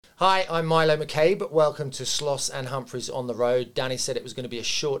Hi, I'm Milo McCabe. Welcome to Sloss and Humphreys on the Road. Danny said it was going to be a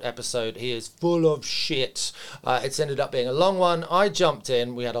short episode. He is full of shit. It's ended up being a long one. I jumped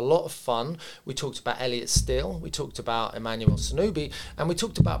in. We had a lot of fun. We talked about Elliot Steele. We talked about Emmanuel Sanubi. And we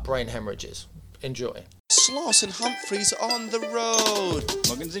talked about brain hemorrhages. Enjoy. Sloss and Humphreys on the road.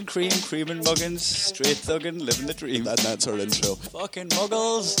 Muggins and cream and muggins, straight thuggin', living the dream. That's our intro. Fucking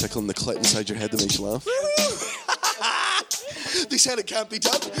muggles. Tickling the clit inside your head that makes you laugh. They said it can't be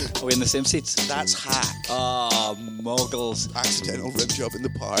done. Are we in the same seats? That's hack. Ah, muggles. Accidental rim job in the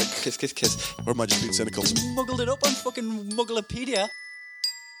park. Kiss, kiss, kiss. Or am I just being cynical? Muggled it up on fucking Mugglepedia.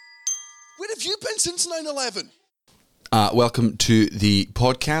 Where have you been since 9/11? Welcome to the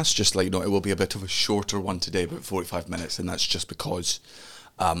podcast. Just to let you know, it will be a bit of a shorter one today, about 45 minutes, and that's just because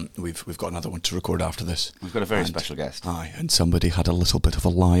we've got another one to record after this. We've got a very special guest. Aye, and somebody had a little bit of a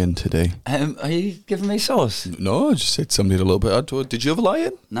lie-in today. Are you giving me sauce? No, I just said somebody had a little bit. Did you have a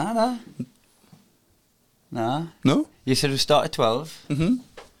lie-in? Nah. No? You said we start at 12. Mm-hmm.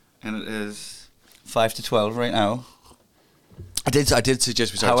 And it is 5 to 12 right now. I did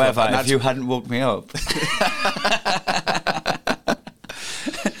suggest we start However, at 12, if you hadn't woke me up...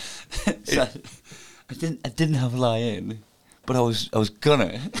 So, I didn't have a lie in, but I was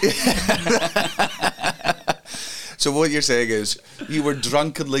gonna. So what you're saying is you were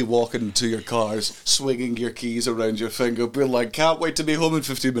drunkenly walking to your cars, swinging your keys around your finger, being like, can't wait to be home in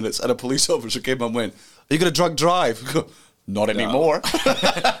 15 minutes, and a police officer came and went, are you going to drunk drive? Not anymore.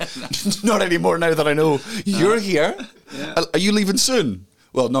 Not anymore now that I know you're here. Yeah. Are you leaving soon?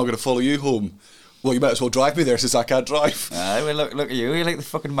 Well, not going to follow you home. Well, you might as well drive me there since I can't drive. Well, look at you. You're like the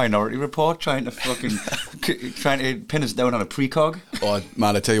fucking Minority Report trying to pin us down on a precog. Oh,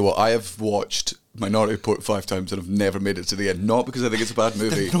 man, I tell you what, I have watched Minority Report 5 times and I've never made it to the end. Not because I think it's a bad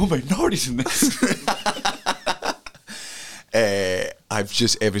movie. There's no minorities in this. I've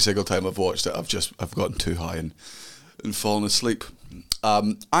just, every single time I've watched it, I've gotten too high and fallen asleep.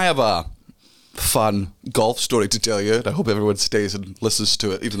 I have a fun golf story to tell you, and I hope everyone stays and listens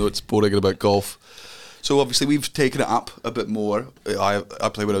to it, even though it's boring and about golf. So obviously we've taken it up a bit more. I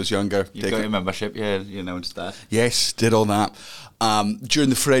played when I was younger. You got your membership, yeah, you announced that. Yes, did all that.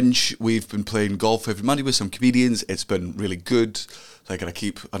 During the Fringe, we've been playing golf every Monday with some comedians. It's been really good. Like, I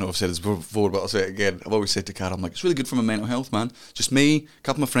know I've said this before, but I'll say it again. I've always said to Cara, I'm like, it's really good for my mental health, man. Just me, a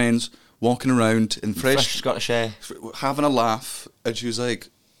couple of my friends, walking around in fresh Scottish air, having a laugh. And she was like,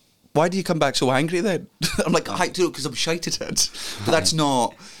 why do you come back so angry then? I'm like, I do it because I'm shite at it. But that's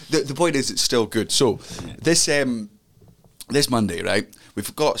not... The point is, it's still good. So, this Monday, right,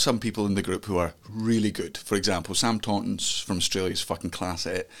 we've got some people in the group who are really good. For example, Sam Taunton's from Australia is fucking class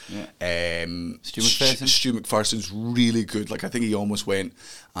at it. Yeah. Stu McPherson's really good. Like, I think he almost went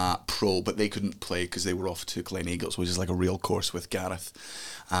pro, but they couldn't play because they were off to Glen Eagles, which is like a real course with Gareth.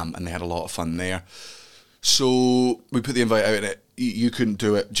 And they had a lot of fun there. So we put the invite out, and you couldn't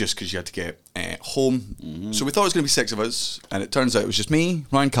do it just because you had to get home. Mm-hmm. So we thought it was going to be 6 of us, and it turns out it was just me,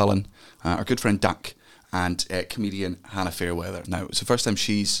 Ryan Cullen, our good friend Duck, and comedian Hannah Fairweather. Now, it's the first time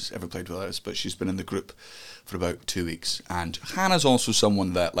she's ever played with us, but she's been in the group for about 2 weeks. And Hannah's also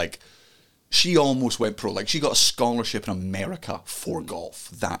someone that, like, she almost went pro. Like, she got a scholarship in America for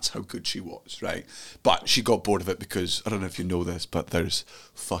golf. That's how good she was, right? But she got bored of it because, I don't know if you know this, but there's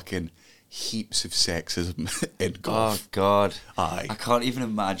fucking... heaps of sexism in golf. Oh, God. Aye. I can't even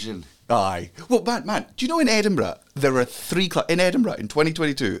imagine. Aye. Well, man, do you know in Edinburgh, there are 3 clubs... In Edinburgh, in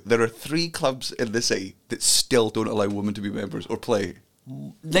 2022, there are 3 clubs in the city that still don't allow women to be members or play.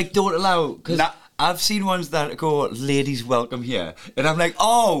 Like, don't allow... Because I've seen ones that go, ladies welcome here. And I'm like,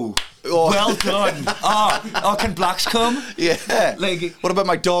 oh, well done. Oh, can blacks come? Yeah. Like, what about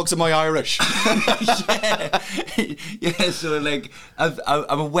my dogs and my Irish? yeah, so, like,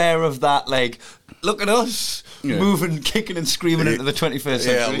 I'm aware of that, like, look at us, moving, kicking and screaming into the 21st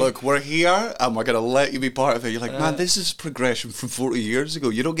century. Yeah, look, we're here and we're going to let you be part of it. You're like, man, this is progression from 40 years ago.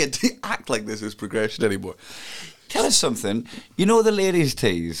 You don't get to act like this is progression anymore. Tell us something. You know the ladies'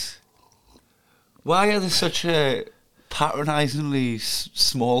 tees? Why are they such a patronisingly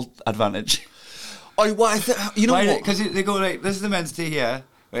small advantage? You know what? Because they go like, this is the men's tee here,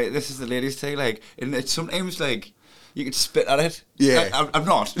 right? This is the ladies' tee, like, and it's sometimes like you could spit at it. Yeah, I'm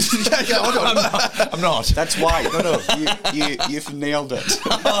not. I'm not. That's why. No, you've nailed it.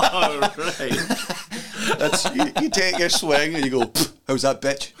 Oh, right. You take your swing and you go, how's that,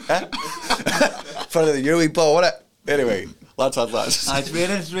 bitch? Huh? Further than your wee ball, wasn't it? Anyway. Lads.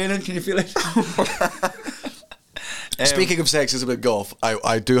 It's raining. Can you feel it? Speaking of sexism in golf,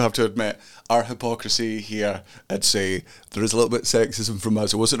 I do have to admit our hypocrisy here and say there is a little bit of sexism from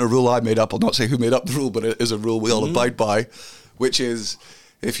us. It wasn't a rule I made up. I'll not say who made up the rule, but it is a rule we all abide by, which is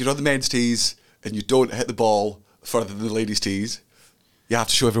if you're on the men's tees and you don't hit the ball further than the ladies' tees, you have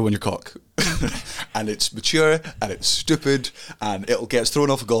to show everyone your cock. And it's mature and it's stupid and it'll get thrown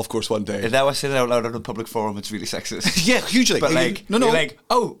off a golf course one day. And now I say that out loud on a public forum, it's really sexist. Yeah, hugely. But like, no. You're like,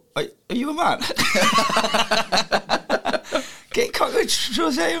 oh, are you a man? Get cock,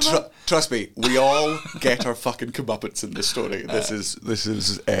 Jose, man. Trust me, we all get our fucking comeuppance in this story. This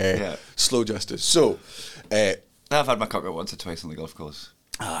is slow justice. So, I've had my cock out once or twice on the golf course.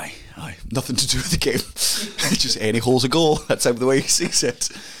 Aye. Nothing to do with the game. Just any hole's a goal. That's how the way he sees it.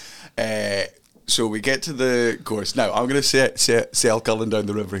 So we get to the course. Now, I'm going to sail Cullen down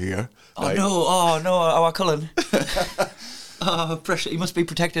the river here. Right? Oh no, our Cullen. Oh, pressure. He must be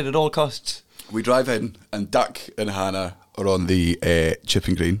protected at all costs. We drive in, and Duck and Hannah are on the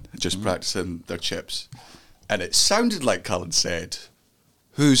chipping green, just practicing their chips. And it sounded like Cullen said,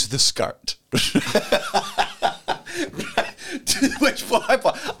 "Who's the skirt?" Which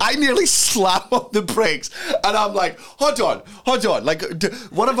I nearly slam on the brakes, and I'm like, hold on. Like,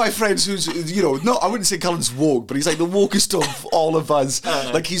 one of my friends who's, I wouldn't say Cullen's woke, but he's like the wokest of all of us.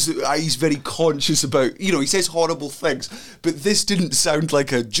 Like, he's very conscious about, he says horrible things, but this didn't sound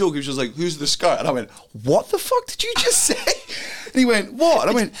like a joke. He was just like, "Who's the skirt?" And I went, "What the fuck did you just say?" And he went, "What?"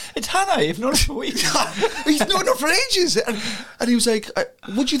 And I went, "It's Hannah, you've known her for weeks." He's known her for ages. And he was like,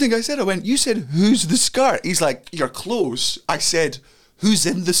 "What do you think I said?" I went, "You said, 'Who's the skirt?'" He's like, "You're close." I said, "Who's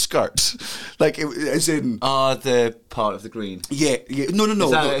in the skirt?" Like, as in... the part of the green. Yeah. No.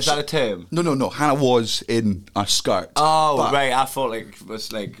 Is that a term? No. Hannah was in a skirt. Oh, right. I thought it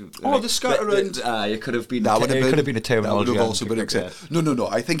was like... the skirt around... it could have been... That would have been a terminology. That would have also been accepted. No.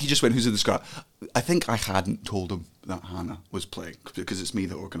 I think he just went, "Who's in the skirt?" I think I hadn't told him that Hannah was playing, because it's me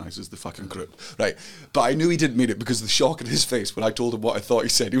that organises the fucking group, right? But I knew he didn't mean it, because of the shock in his face when I told him what I thought he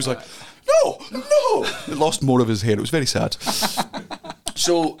said. He was like, "No!" He lost more of his hair. It was very sad.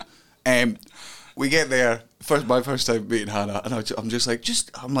 So, we get there. My first time meeting Hannah, and I'm just like,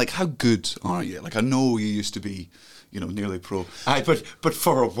 "How good are you? Like, I know you used to be, nearly pro." Aye, but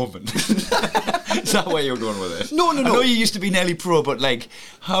for a woman. Is that where you're going with it? No. I know you used to be nearly pro, but like,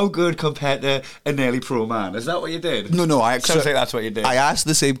 how good compared to a nearly pro man? Is that what you did? No. Sounds like that's what you did. I asked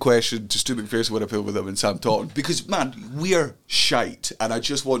the same question to Stu McPherson when I played with him and Sam Taunton, because, man, we're shite, and I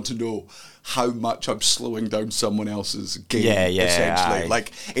just want to know how much I'm slowing down someone else's game, essentially. Aye.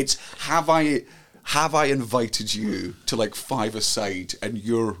 Like, it's, have I invited you to, like, five-a-side and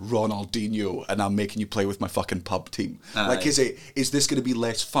you're Ronaldinho and I'm making you play with my fucking pub team? Aye. Like, is this going to be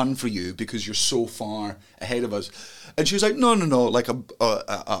less fun for you because you're so far ahead of us? And she was like, no. Like,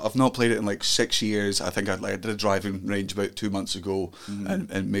 I've not played it in like 6 years. I think I did a driving range about 2 months ago,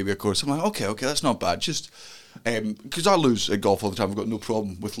 and maybe a course. I'm like, okay, that's not bad. Just because I lose at golf all the time. I've got no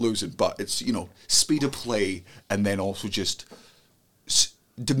problem with losing, but it's, speed of play, and then also just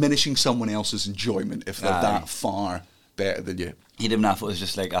diminishing someone else's enjoyment if they're that far better than you. You didn't have it was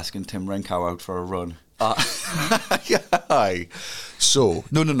just like asking Tim Renkow out for a run. Aye. So,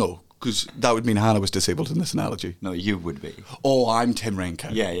 no, because that would mean Hannah was disabled in this analogy. No, you would be. Oh, I'm Tim Renkow.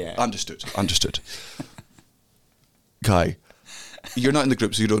 Yeah. Understood. Guy, you're not in the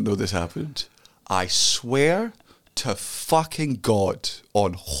group, so you don't know this happened. I swear to fucking God,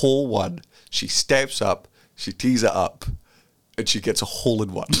 on hole one, she steps up, she tees it up, and she gets a hole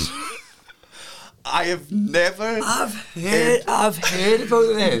in one. I have never... I've heard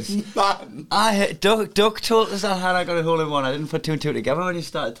about this. Man. Duck told us that Hannah got a hole in one. I didn't put two and two together when you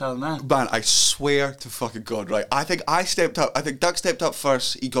started telling that. Man, I swear to fucking God, right? I think Duck stepped up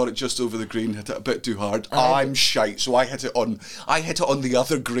first. He got it just over the green, hit it a bit too hard. I'm shite, so I hit it on the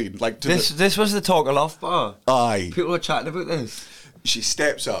other green. Like this was the talk of Loft Bar. Aye. People were chatting about this. She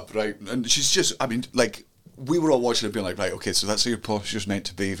steps up, right? And she's just, we were all watching it being like, right, okay, so that's how your posture's meant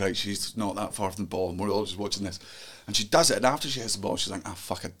to be, right? She's not that far from the ball, and we're all just watching this. And she does it, and after she hits the ball, she's like,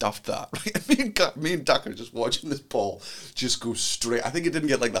 fuck, I duffed that, right? Me and Duck are just watching this ball just go straight. I think it didn't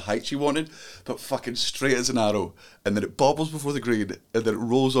get, like, the height she wanted, but fucking straight as an arrow. And then it bobbles before the green, and then it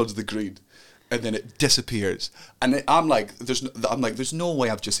rolls onto the green, and then it disappears. And I'm like, there's no way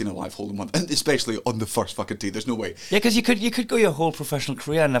I've just seen a live hole in one, and especially on the first fucking tee. There's no way. Yeah, because you could go your whole professional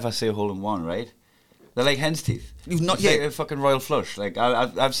career and never see a hole in one, right? They're like hen's teeth. Not it's yet. like a fucking royal flush. Like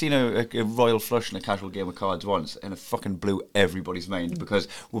I've seen a royal flush in a casual game of cards once, and it fucking blew everybody's mind because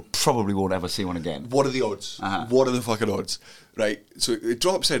we probably won't ever see one again. What are the odds? What are the fucking odds? Right. So it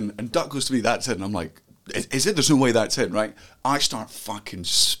drops in, and Duck goes to me, "That's in." And I'm like, "Is it? There's no way that's in." Right. I start fucking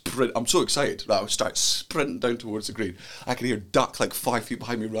sprint. I'm so excited. Right? I start sprinting down towards the green. I can hear Duck like 5 feet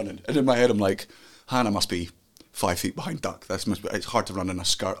behind me running, and in my head I'm like, Hannah must be 5 feet behind Duck. It's hard to run in a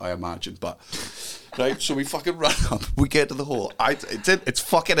skirt, I imagine, but right. So we fucking run up. We get to the hole. It's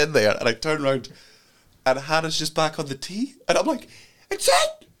fucking in there, and I turn around, and Hannah's just back on the tee, and I'm like, it's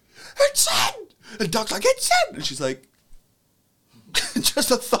in, and Duck's like, it's in, and she's like,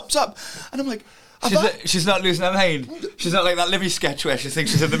 just a thumbs up, and I'm like, she's not losing her mind. She's not like that Livy sketch where she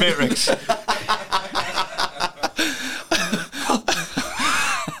thinks she's in the Matrix.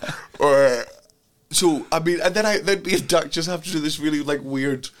 So I mean, and then me and Duck just have to do this really like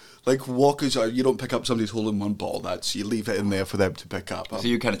weird like walk. You don't pick up somebody's hole-in-one ball. You leave it in there for them to pick up. So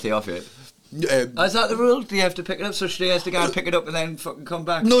you kind of tee off it. Is that the rule? Do you have to pick it up? So she has to go and pick it up and then fucking come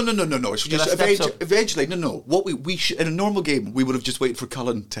back? No. It's just eventually, no. What we in a normal game, we would have just waited for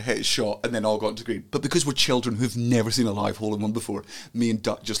Cullen to hit his shot and then all got into green. But because we're children who've never seen a live hole-in-one before, me and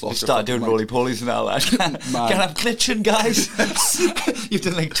Duck just lost. Started doing roly-polies and all that. Can I'm glitching, guys? You've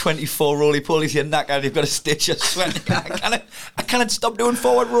done like 24 roly-polies. You're knackered. You've got a stitch. You're sweating. I can't stop doing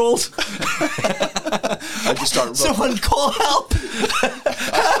forward rolls. I just start. Someone call help.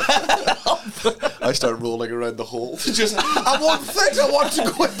 I start rolling around the hole. I want things. I want to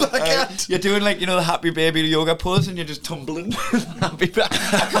go in, but I can't. You're doing like, the happy baby yoga pose and you're just tumbling. I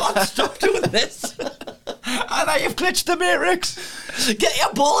can't stop doing this. And now you've glitched the Matrix. Get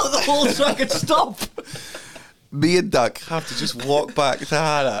your ball out of the hole so I can stop. Me and Duck have to just walk back to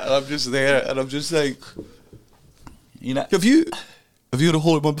Hannah, and I'm just there, and I'm just like, have you had a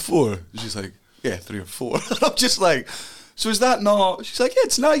hole-in-one before? And she's like, yeah, 3 or 4. And I'm just like, so is that not? She's like, yeah,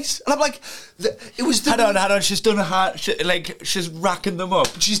 it's nice. And I'm like, it was. Hold on. She's done she's racking them up.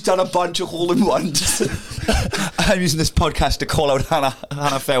 She's done a bunch of hole-in-ones. I'm using this podcast to call out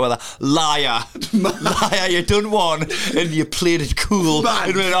Hannah Fairweather. Liar. You done one and you played it cool.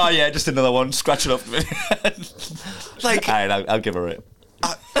 And went, oh yeah, just another one. Scratch it up. Like, all right, I'll give her it.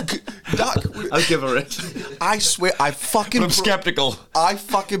 Duck, I'll give her it. I swear, I'm skeptical. I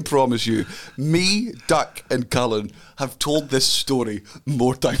fucking promise you, me, Duck, and Cullen have told this story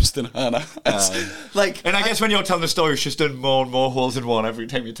more times than Hannah. And I guess when you're telling the story, she's done more and more holes in one every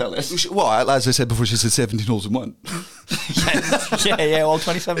time you tell it. Well, as I said before, she said 17 holes in one. yeah, all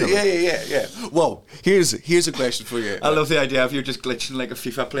 27 of them. Yeah. Well, here's a question for you. I love the idea of you just glitching like a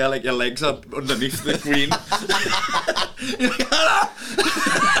FIFA player, like your legs up underneath the green. You're like, Hannah!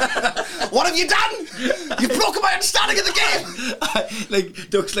 What have you done? You've broken my understanding of the game. Like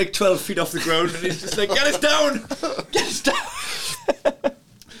Duck's like 12 feet off the ground and he's just like, get us down.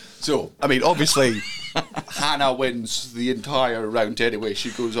 So, I mean, obviously Hannah wins the entire round anyway. She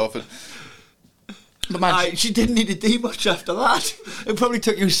goes off and she didn't need to do much after that. It probably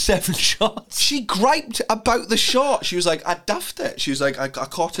took you 7 shots. She griped about the shot. She was like, I duffed it. She was like, I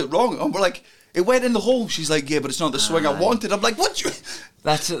caught it wrong. And we're like, it went in the hole. She's like, yeah, but it's not the swing I wanted. I'm like, what?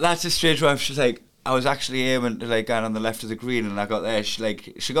 That's a strange one. She's like, I was actually aiming to like go on the left of the green, and I got there. She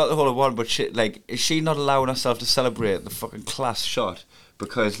got the hole in one, but is she not allowing herself to celebrate the fucking class shot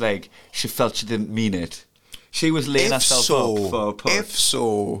because like she felt she didn't mean it? She was laying herself up for a putt. If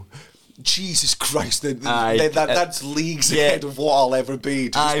so, Jesus Christ, that's leagues ahead of what I'll ever be.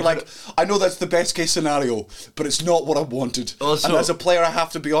 I know that's the best case scenario, but it's not what I wanted. Also, and as a player, I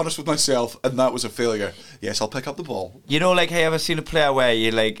have to be honest with myself, and that was a failure. Yes, I'll pick up the ball. Like, have you ever seen a player where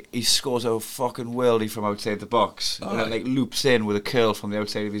he scores a fucking worldie from outside the box, and it like loops in with a curl from the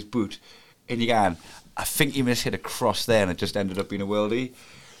outside of his boot, and you go, I think he must hit a cross there, and it just ended up being a worldie.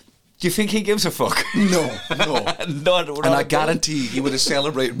 Do you think he gives a fuck? No. Not and I guarantee he would have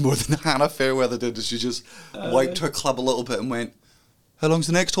celebrated more than Hannah Fairweather did. She just wiped her club a little bit and went, how long's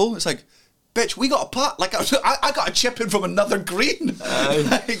the next hole? It's like, bitch, we got a putt. Like, I got a chip in from another green.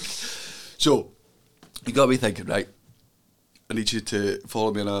 So, you got me thinking, right? I need you to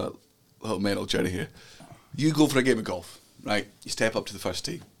follow me on a little mental journey here. You go for a game of golf, right? You step up to the first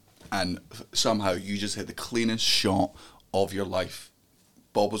tee, and somehow you just hit the cleanest shot of your life.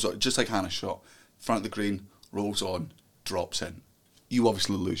 Bob was just like Hannah's shot, front of the green, rolls on, drops in. You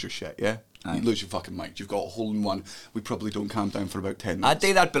obviously lose your shit, yeah? Aye. You lose your fucking mind. You've got a hole in one. We probably don't calm down for about 10 minutes. I'd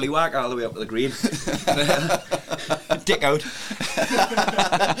do that Billy Whack all the way up to the green. Dick out.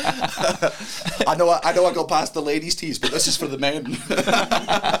 I know I got past the ladies' tees, but this is for the men.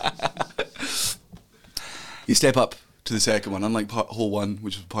 You step up to the second one, unlike hole 1,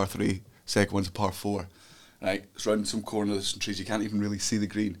 which was par 3, second one's a par 4. Right, it's around some corners, some trees, you can't even really see the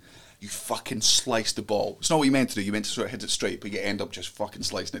green. You fucking slice the ball. It's not what you meant to do. You meant to sort of hit it straight, but you end up just fucking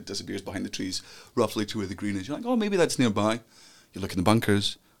slicing it. Disappears behind the trees, roughly to where the green is. You're like, oh, maybe that's nearby. You look in the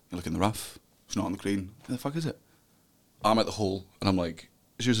bunkers, you look in the rough. It's not on the green. Where the fuck is it? I'm at the hole, and I'm like,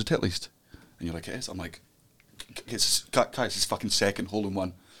 is yours a tip least? And you're like, it is. I'm like, guys, it's fucking second hole in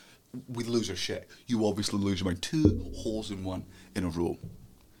one. we lose our shit. You obviously lose your mind. 2 holes in one in a row.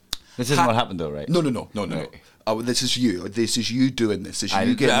 This isn't what happened though, right? No. Right. This is you. This is you doing this. This is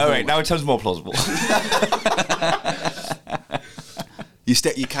you getting. All right, now it sounds more plausible.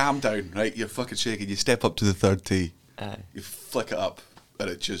 You calm down, right? You're fucking shaking. You step up to the third tee. You flick it up, and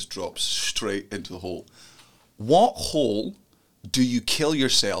it just drops straight into the hole. What hole do you kill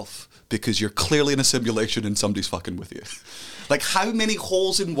yourself because you're clearly in a simulation and somebody's fucking with you? Like, how many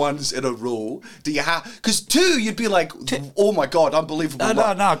holes in ones in a row do you have? Because 2, you'd be like, oh my God, unbelievable.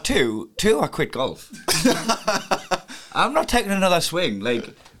 No, two, I quit golf. I'm not taking another swing.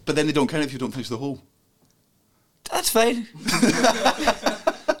 Like, but then they don't count if you don't finish the hole. that's fine.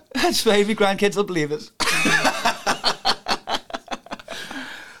 That's fine. My grandkids will believe it.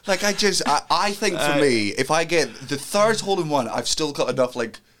 Like, I think for me, if I get the 3rd hole in one, I've still got enough,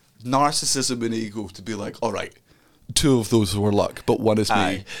 like, narcissism and ego to be like, all right, 2 of those were luck, but 1 is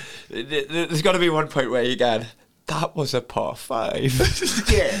me. There's got to be one point where you go, that was a par 5.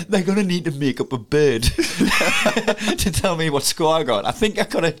 Yeah. They're going to need to make up a bird to tell me what score I got. I think I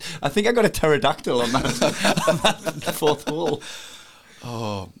got a pterodactyl on that 4th hole.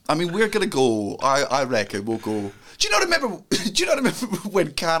 Oh, I mean, we're gonna go. I reckon we'll go. Do you not remember? Do you not remember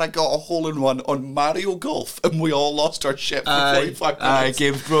when Cara got a hole in one on Mario Golf and we all lost our shit for 45 minutes?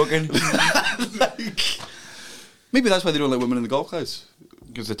 Game's broken. Like, maybe that's why they don't let women in the golf house.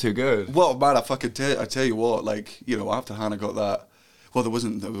 Because they're too good. Well, man, I tell you what. Like, you know, after Hannah got that, well,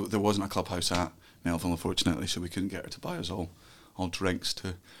 there wasn't a clubhouse at Melville, unfortunately, so we couldn't get her to buy us all drinks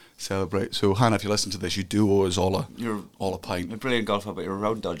to celebrate. So Hannah, if you listen to this, you do owe us all a pint. You're a brilliant golfer, but you're a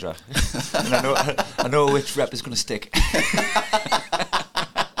road dodger. And I know which rep is going to stick.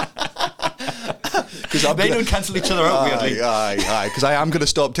 Because they don't cancel each other out weirdly. Aye. Because I am going to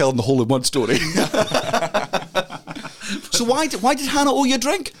stop telling the hole in one story. So why did Hannah owe you a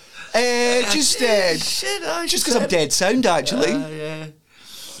drink? Just because I'm dead sound, actually.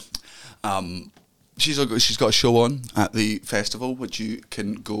 Yeah. She's got a show on at the festival, which you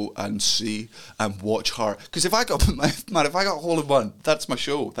can go and see and watch her. Because if I got a hole in one, that's my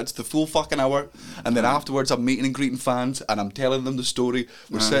show. That's the full fucking hour, and then afterwards I'm meeting and greeting fans, and I'm telling them the story.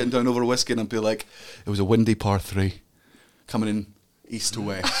 We're sitting down over a whiskey, and I'll be like, "It was a windy par 3, coming in east to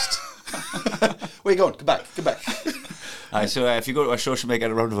west." Where you going? Come back. So if you go to our show, she may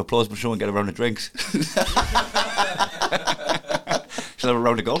get a round of applause, but she won't get a round of drinks. She'll have a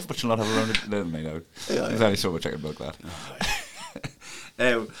round of golf, but she'll not have a round of... No. There's only so much I can milk that.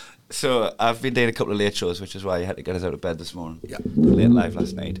 So I've been doing a couple of late shows, which is why you had to get us out of bed this morning. Yeah. Late live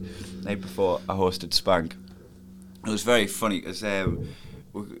last night. Night before, I hosted Spank. It was very funny, because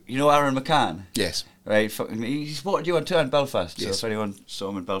you know Aaron McCann? Yes. Right? He supported you on tour in Belfast. Yes. So if anyone saw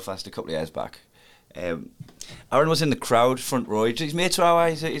him in Belfast a couple of years back. Aaron was in the crowd, front row. His mates were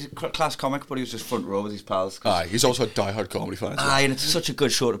alright. He's a class comic, but he was just front row with his pals. Aye, he's also a die-hard comedy fan. And it's such a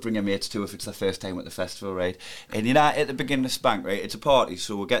good show to bring your mates to if it's their first time at the festival, right? And you know, at the beginning of Spank, right, it's a party,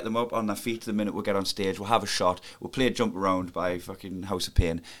 so we'll get them up on their feet the minute we get on stage. We'll have a shot. We'll play a jump around by fucking House of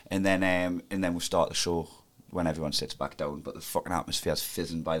Pain, and then we'll start the show when everyone sits back down. But the fucking atmosphere's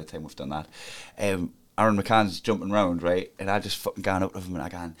fizzing by the time we've done that. Aaron McCann's jumping around, right, and I just fucking gone up to him and I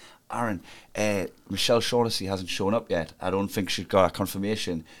gone, Aaron, Michelle Shaughnessy hasn't shown up yet. I don't think she's got a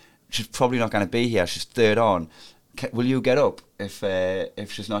confirmation. She's probably not going to be here. She's third on. Will you get up if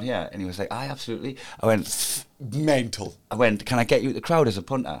she's not here? And he was like, aye, absolutely. I went, mental. I went, can I get you the crowd as a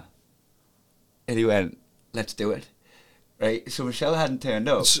punter? And he went, let's do it. Right? So Michelle hadn't turned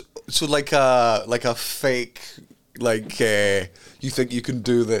up. So like a fake, you think you can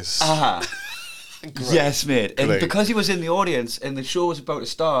do this. Yes, mate. And Great. because he was in the audience and the show was about to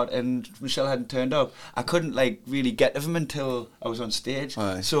start and Michelle hadn't turned up, I couldn't really get to him until I was on stage.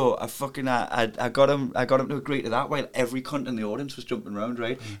 Aye. So I got him to agree to that while every cunt in the audience was jumping around,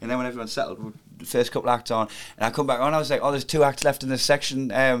 right? And then when everyone settled, the first couple acts on, and I come back on, I was like, oh, there's 2 acts left in this section,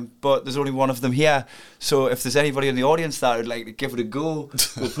 but there's only one of them here. So if there's anybody in the audience that would like to give it a go,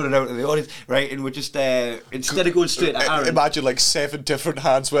 we'll put it out to the audience, right? And we're just instead of going straight to Aaron. Imagine 7 different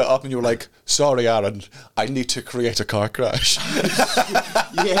hands went up and you were like, sorry Aaron, I need to create a car crash.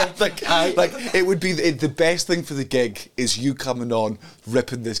 Yeah. It would be the best thing for the gig is you coming on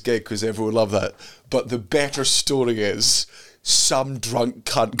ripping this gig because everyone would love that. But the better story is some drunk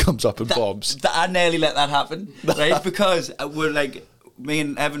cunt comes up and bombs. I nearly let that happen, right? Because we're me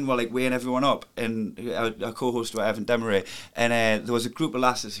and Evan were weighing everyone up, and our co-host was Evan Demeray, and there was a group of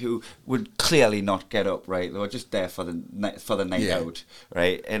lasses who would clearly not get up, right? They were just there for the night out,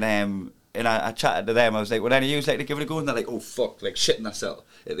 right? And I chatted to them. I was like, would any of you like to give it a go? And they're like, oh fuck, shitting themselves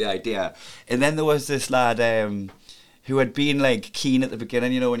at the idea. And then there was this lad, who had been like keen at the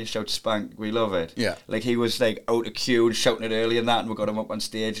beginning, you know, when you shout spank, we love it. Yeah. Like he was like out of cue and shouting it early and that, and we got him up on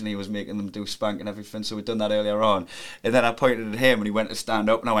stage and he was making them do spank and everything. So we'd done that earlier on, and then I pointed at him and he went to stand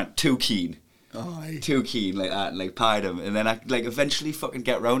up and I went too keen. Aye. Too keen like that, and like pied him, and then I like eventually fucking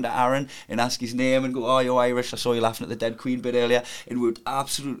get round to Aaron and ask his name and go, oh, you're Irish, I saw you laughing at the Dead Queen bit earlier, and we'd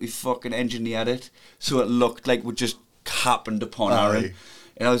absolutely fucking engineered it so it looked like we just happened upon Aye. Aaron.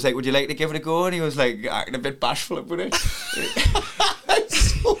 And I was like, would you like to give it a go? And he was like acting a bit bashful about it.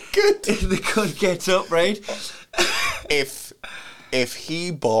 It's so good. The cunt gets up, right? If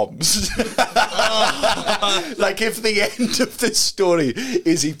he bombs, like if the end of this story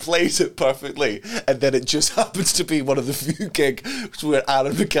is he plays it perfectly, and then it just happens to be one of the few gigs where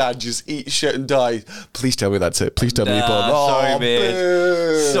Aaron McCann just eats shit and dies. Please tell me that's it. Please tell me he bombed. Sorry, mate.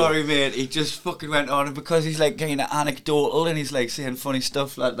 Boo. Sorry, mate. He just fucking went on, and because he's like kind of anecdotal and he's like saying funny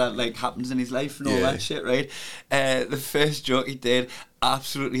stuff like that, like happens in his life and all Yeah. that shit, right? The first joke he did,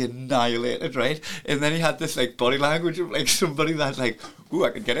 absolutely annihilated, right? And then he had this like body language of like somebody that's like, ooh, I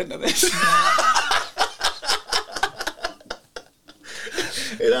could get into this.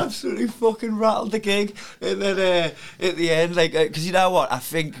 It absolutely fucking rattled the gig. And then at the end, like, because you know what? I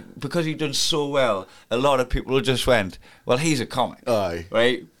think because he'd done so well, a lot of people just went, well, he's a comic. Aye.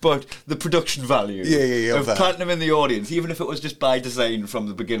 Right? But the production value Yeah, of that. planting him in the audience, even if it was just by design from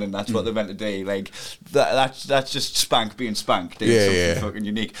the beginning, that's what they meant to do. Like, that's just Spank being Spank, doing Yeah, something yeah. fucking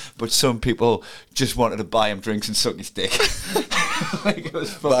unique. But some people just wanted to buy him drinks and suck his dick. Like, it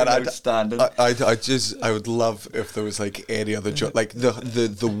was fucking outstanding. I would love if there was like any other joke, like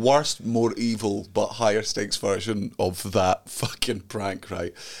the worst, more evil but higher stakes version of that fucking prank,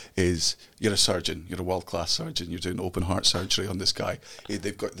 right? Is you're a surgeon, you're a world class surgeon, you're doing open heart surgery on this guy.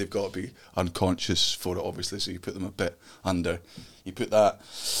 They've got to be unconscious for it, obviously. So you put them a bit under. You put that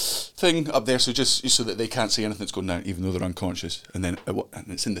thing up there so that they can't see anything that's going down, even though they're unconscious. And then and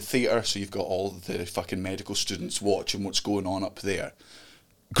it's in the theatre, so you've got all the fucking medical students watching what's going on up there.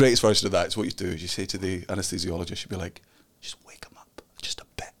 Greatest version of that is what you do is you say to the anaesthesiologist, you'd be like, just wake him up just a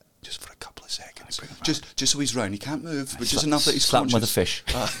bit, just for a couple of seconds, just so he's round. He can't move, but just enough that he's slap him conscious. with a fish.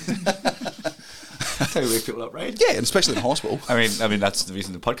 That's how you wake people up, right? Yeah, and especially in hospital. I mean that's the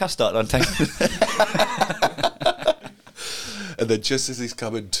reason the podcast started on time. And then just as he's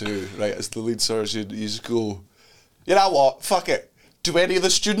coming to, right, as the lead surgeon, you just go, you know what, fuck it. Do any of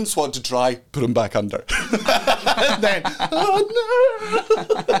the students want to try? Put him back under. And then, oh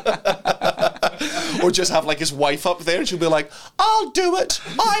no. Or just have like his wife up there and she'll be like, I'll do it.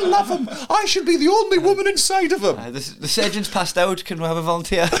 I love him. I should be the only woman inside of him. The surgeon's passed out. Can we have a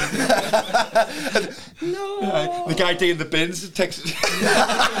volunteer? No. The guy doing the bins takes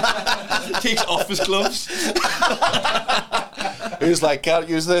off his gloves. He's like, can't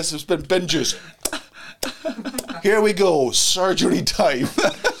use this. It's been binges. Here we go. Surgery time.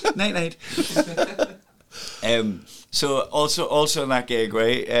 Night. So also in that gig,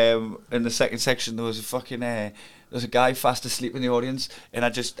 right? In the second section, there was a fucking there was a guy fast asleep in the audience, and I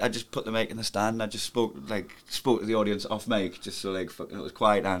just put the mic in the stand, and I just spoke to the audience off mic, just so like fucking it was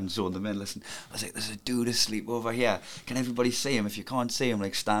quiet and zoned them in. Listen, I was like, there's a dude asleep over here. Can everybody see him? If you can't see him,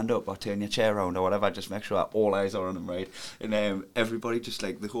 like stand up or turn your chair around or whatever. Just make sure that all eyes are on him, right? And everybody just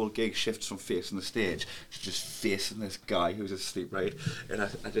like the whole gig shifts from facing the stage to just facing this guy who's asleep, right? And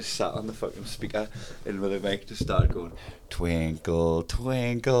I just sat on the fucking speaker and with the mic just started going, twinkle,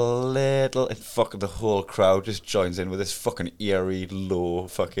 twinkle, little, and fucking the whole crowd just joins in with this fucking eerie, low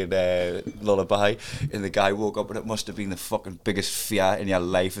fucking lullaby. And the guy woke up, and it must have been the fucking biggest fear in your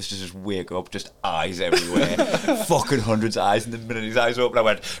life, is to just wake up, just eyes everywhere, fucking hundreds of eyes. And the minute his eyes opened, I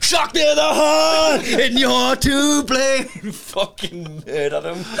went, shock near the heart, and you're to blame. Fucking murdered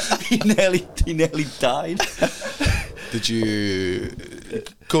him. He nearly died. Did you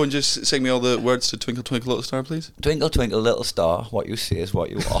go and just sing me all the words to Twinkle Twinkle Little Star, please? Twinkle, twinkle, little star, what you see is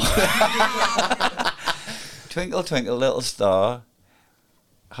what you are. Twinkle, twinkle, little star,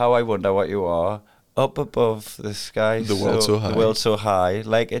 how I wonder what you are. Up above the sky, The world so high. The world so high,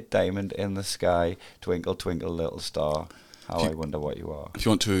 like a diamond in the sky. Twinkle, twinkle, little star, how I wonder what you are. If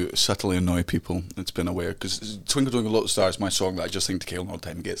you want to subtly annoy people, it's been aware, because Twinkle Twinkle Little Star is my song that I just sing to Kaelin all the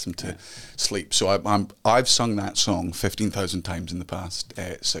time and gets them to sleep. So I've sung that song 15,000 times in the past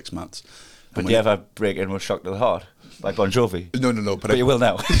 6 months. But do you ever break in with Shock to the Heart, like Bon Jovi? No. But you will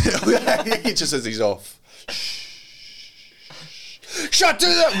now. He just says he's off. Shut to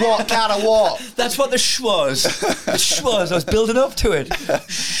the what kind of what? That's what the sh was. The sh was. I was building up to it.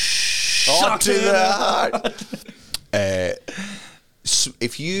 Shut to the heart. So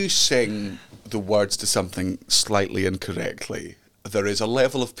if you sing the words to something slightly incorrectly, there is a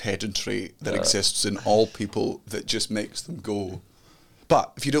level of pedantry that exists in all people that just makes them go.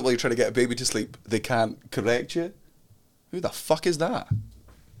 But if you don't, while you're trying to get a baby to sleep, they can't correct you. Who the fuck is that?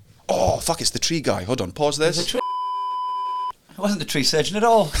 Oh, fuck, it's the tree guy. Hold on, pause this. It wasn't the tree surgeon at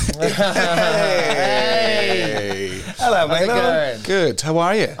all. Hey. Hello, How's it mate. going? Good, how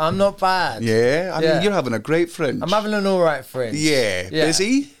are you? I'm not bad. Yeah, I Yeah. mean, you're having a great fringe. I'm having an alright fringe. Yeah,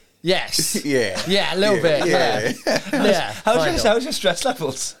 busy? Yes. Yeah. Yeah, a little bit. Yeah. Yeah. kind of. How's your stress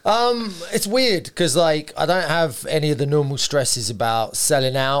levels? It's weird because like I don't have any of the normal stresses about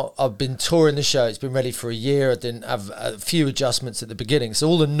selling out. I've been touring the show. It's been ready for a year. I didn't have a few adjustments at the beginning, so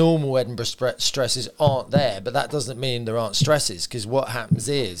all the normal Edinburgh stresses aren't there. But that doesn't mean there aren't stresses, because what happens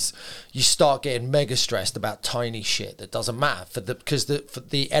is you start getting mega stressed about tiny shit that doesn't matter for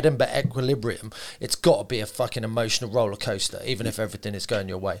the Edinburgh equilibrium. It's got to be a fucking emotional roller coaster, even if everything is going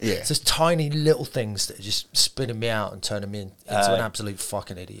your way. Yeah. It's just tiny little things that are just spinning me out and turning me into an absolute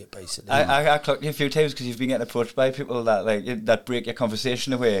fucking idiot, basically. I clocked you a few times because you've been getting approached by people that that break your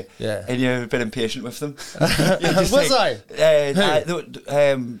conversation away. Yeah. And you're a bit impatient with them. Was I?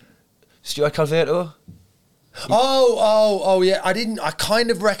 Stuart Calvato. Oh, yeah. I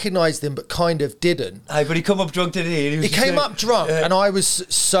kind of recognised him, but kind of didn't. Aye, but he come up drunk today. He came up drunk, and I was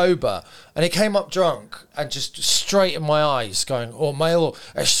sober, and he came up drunk and just straight in my eyes, going, "Oh, male,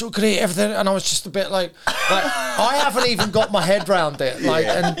 I still could eat everything," and I was just a bit like I haven't even got my head round it, like,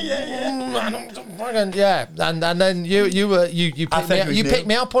 and and then you picked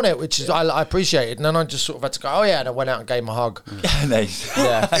me up on it, which is I appreciated, and then I just sort of had to go, "Oh yeah," and I went out and gave him a hug. Nice.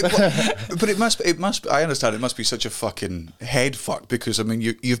 Yeah. But it must. I understand. It must be such a fucking head fuck, because I mean,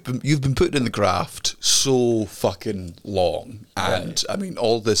 you've been put in the graft so fucking long, and I mean,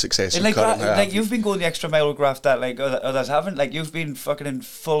 all the success. And like you've been going the extra mile with graft that like others haven't. Like you've been fucking in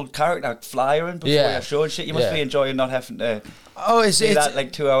full character flying before your show and shit. You must be enjoying not having to. It's that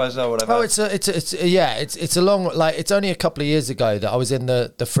like 2 hours or whatever. Oh, it's a long, like, it's only a couple of years ago that I was in the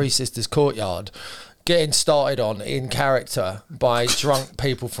Three Sisters courtyard, getting started on in character by drunk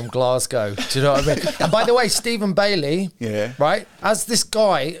people from Glasgow. Do you know what I mean? And by the way, Stephen Bailey, right? As this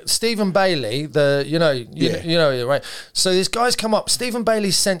guy, Stephen Bailey, you know, right? So this guy's come up. Stephen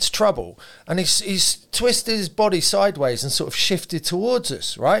Bailey sensed trouble, and he's twisted his body sideways and sort of shifted towards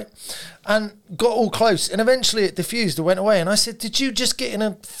us, right? And got all close, and eventually it diffused and went away. And I said, "Did you just get in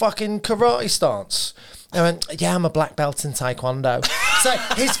a fucking karate stance?" I went, "Yeah, I'm a black belt in Taekwondo." So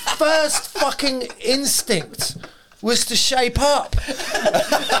his first fucking instinct was to shape up.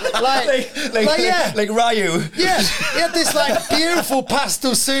 like Ryu. Yeah, he had this like beautiful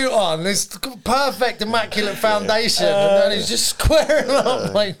pastel suit on, this perfect immaculate foundation, and then he's just squaring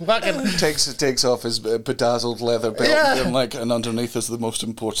up like fucking. Takes off his bedazzled leather belt and underneath is the most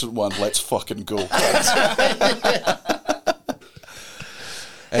important one. Let's fucking go.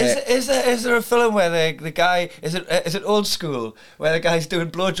 Is there a film where the guy is it old school where the guy's doing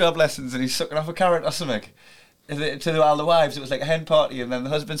blowjob lessons and he's sucking off a carrot or something? To all the wives, it was like a hen party, and then the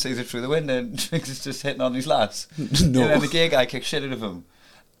husband sees it through the window and thinks it's just hitting on his lass. No. And then the gay guy kicks shit out of him.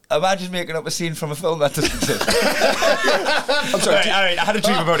 Imagine making up a scene from a film that doesn't exist. I'm sorry. All right, I had a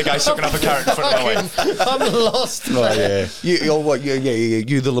dream about a guy sucking off a carrot in front of my wife. I'm lost. Oh yeah, you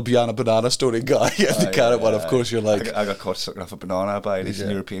the Ljubljana banana story guy. Yeah, the carrot one. Of course, you're like. I got caught sucking off a banana by an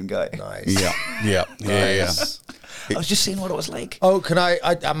Eastern European guy. Nice. Yeah. I was just seeing what it was like. Oh, can I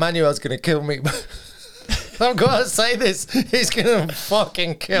Emmanuel's going to kill me. I've got to say this. He's going to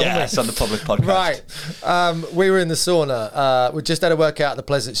fucking kill me. Yeah, it's on the public podcast. Right. We were in the sauna. We just had a workout at the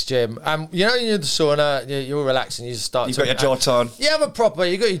Pleasance gym. You know, you're in the sauna, you're relaxing. You just start. You've got your jorts on. You have a proper.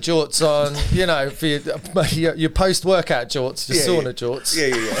 You got your jorts on. You know, for your post-workout jorts, your sauna jorts.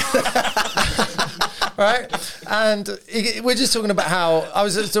 Yeah. Right, and we're just talking about how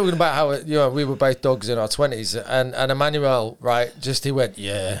we were both dogs in our 20s, and Emmanuel, right, he went,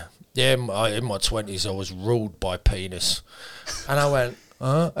 yeah, in my 20s I was ruled by penis, and I went,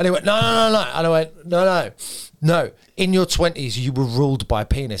 and he went, no, and I went, no, in your 20s you were ruled by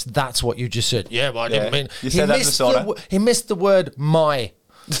penis. That's what you just said. Yeah, but I didn't mean. You said that in the sauna. He missed the word my.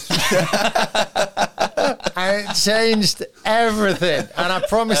 And it changed everything, and I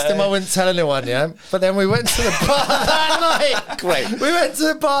promised him I wouldn't tell anyone, but then we went to the bar that night. Great. We went to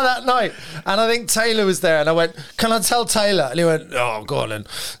the bar that night, and I think Taylor was there, and I went, "Can I tell Taylor?" And he went, "Oh, go on then."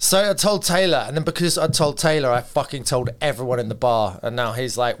 So I told Taylor, and then because I told Taylor, I fucking told everyone in the bar, and now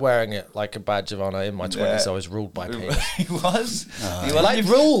he's like wearing it like a badge of honour. In my 20s I was ruled by penis. He was? Like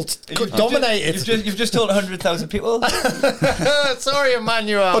ruled, dominated. You've just told 100,000 people. Sorry,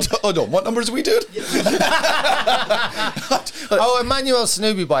 Emmanuel. Hold on, what numbers are we doing? Oh, Emmanuel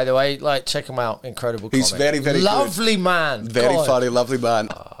Snooby, by the way, like check him out. Incredible. He's comic. very, very lovely good. man. Very God. funny, lovely man.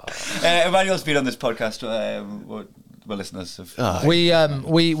 Emmanuel's been on this podcast. Well, listeners have.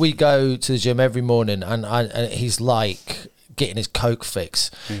 We go to the gym every morning, and he's like getting his coke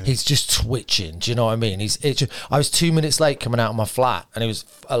fix. He's just twitching. Do you know what I mean? I was 2 minutes late coming out of my flat, and he was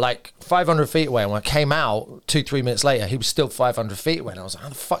like 500 feet away. And when I came out 2-3 minutes later, he was still 500 feet away. And I was like, how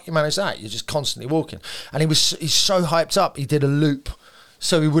the fuck you manage that? You're just constantly walking. And he's so hyped up. He did a loop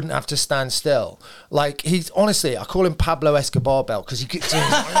so he wouldn't have to stand still. Like, he's honestly, I call him Pablo Escobar belt, because he gets in.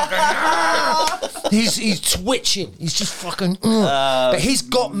 He's twitching. He's just fucking. But he's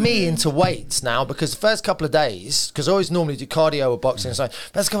got me into weights now, because the first couple of days, because I always normally do cardio or boxing, so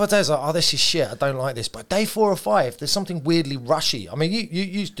first couple of days, like, oh, this is shit. I don't like this. But day 4 or 5, there's something weirdly rushy. I mean,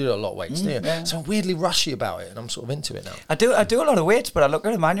 you do a lot of weights, do you? Yeah. So weirdly rushy about it, and I'm sort of into it now. I do a lot of weights, but I look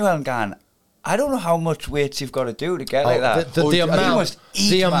at Emmanuel and going, I don't know how much weights you've got to do to get like that. The amount,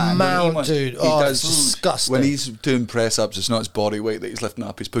 He must- dude. He Oh, does it's disgusting. When he's doing press ups, it's not his body weight that he's lifting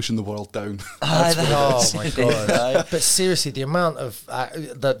up; he's pushing the world down. Oh my god! But seriously, the amount of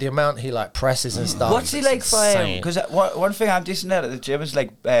the amount he like presses and stuff. What's he it's like for him? insane. Because one thing I'm decent at the gym is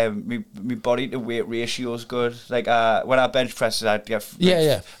like me body to weight ratio is good. Like when I bench presses, I get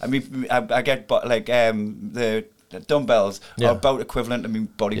I get the dumbbells are about equivalent to my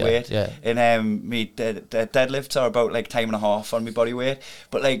body weight, and me deadlifts are about like time and a half on my body weight.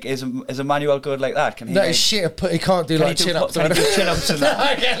 But like, is Emmanuel good like that? Can he? No, like, shit. He can't do like chin ups. Can he do chin ups and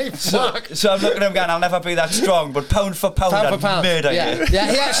that? So I'm looking at him going, I'll never be that strong, but pound for pound, I'd murder you. Yeah,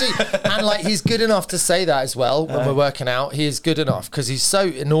 he actually, and like he's good enough to say that as well when we're working out. He is good enough because he's so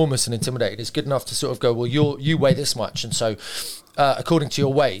enormous and intimidating. He's good enough to sort of go, well, you weigh this much, and so. According to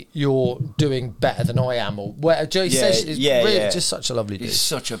your weight, you're doing better than I am, or where Joe says, just such a lovely dude. He's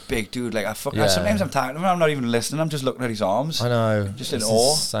such a big dude. Like sometimes I'm talking to him, I'm not even listening. I'm just looking at his arms. I know, just in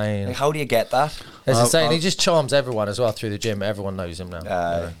awe. Insane. Like, how do you get that? It's insane. He just charms everyone as well through the gym. Everyone knows him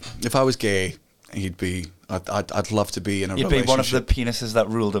now. If I was gay, he'd be. I'd love to be in a You'd relationship. be one of the penises that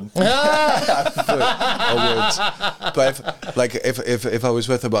ruled him. I would. But if I was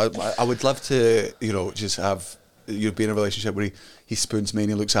with him, I would love to, just have. You'd be in a relationship where he spoons me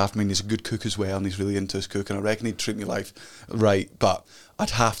and he looks after me and he's a good cook as well and he's really into his cooking. I reckon he'd treat me life right, but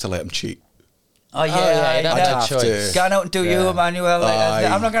I'd have to let him cheat. Oh yeah, I'd have to. Go out and do you, Emmanuel.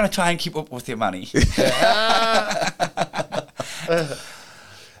 I'm not going to try and keep up with you, Manny.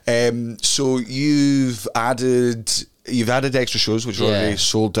 So you've added extra shows which are already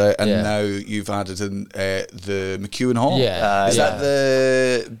sold out, and now you've added in the McEwen Hall. Is that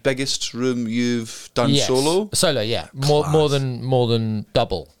the biggest room you've done solo? Solo, yeah. More than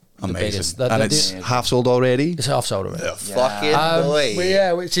double. Amazing. And it's half sold already? It's half sold already. Fucking boy.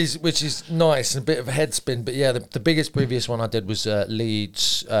 Well, which is nice and a bit of a head spin. But yeah, the biggest previous one I did was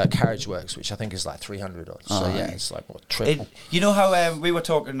Leeds Carriage Works, which I think is like 300 odd. So it's like triple. You know how we were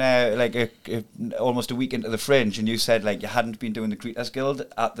talking almost a week into the Fringe, and you said like you hadn't been doing the Greeters Guild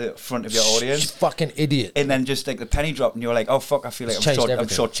at the front of your audience. Fucking idiot. And then just like the penny dropped, and you were like, oh fuck, I feel like I'm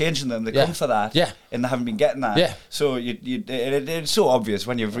shortchanging them. They come for that, and they haven't been getting that. Yeah. So it's so obvious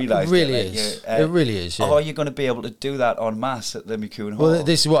when you've realised. It really is. It really is. Yeah. Are you going to be able to do that en masse at the McEwen Hall? Well,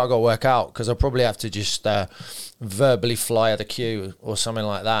 this is what I got to work out, because I'll probably have to just verbally fly the queue or something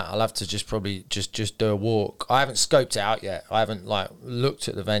like that. I'll have to just probably just do a walk. I haven't scoped it out yet. I haven't looked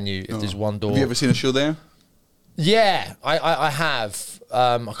at the venue. If there's one door. Have you ever seen a show there? Yeah, I have.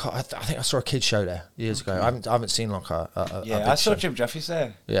 I think I saw a kids show there years ago. I haven't seen like a I saw Jim Jeffries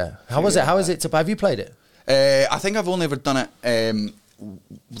there. Yeah. How was it? How is it? Have you played it? I think I've only ever done it.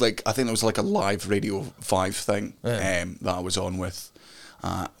 I think it was like a live Radio 5 thing that I was on with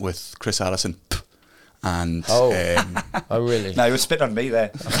Chris Harrison. And oh really? No, you were spitting on me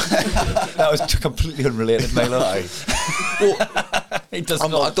there. That was completely unrelated, Milo. He does I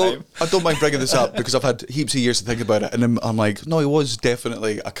don't mind bringing this up because I've had heaps of years to think about it, and I'm like, no, he was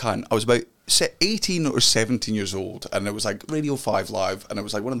definitely a cunt. I was about 18 or 17 years old, and it was like Radio 5 Live, and it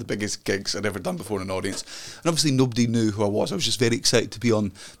was like one of the biggest gigs I'd ever done before in an audience, and obviously nobody knew who I was. I was just very excited to be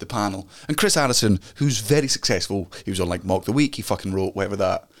on the panel, and Chris Harrison, who's very successful, he was on like Mock the Week, he fucking wrote whatever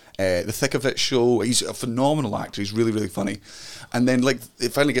that The Thick of It show. He's a phenomenal actor. He's really, really funny. And then like it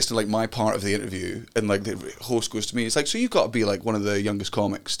finally gets to like my part of the interview, and like the host goes to me, it's like, so you've got to be like one of the youngest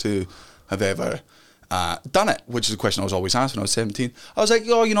comics to have ever done it, which is a question I was always asked when I was 17. I was like,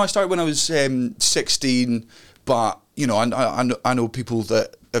 I started when I was 16, but I know people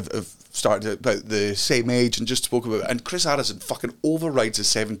that have started about the same age and just spoke about it. And Chris Harrison fucking overrides a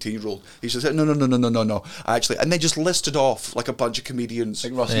 17-year-old. He says, no, actually. And they just listed off like a bunch of comedians.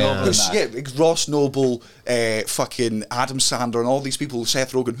 Like Ross Noble. and that. Like Ross Noble, fucking Adam Sandler, and all these people,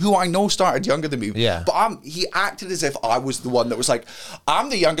 Seth Rogen, who I know started younger than me. Yeah. But he acted as if I was the one that was like, I'm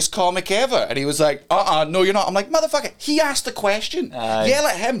the youngest comic ever. And he was like, no, you're not. I'm like, motherfucker, he asked the question. Yell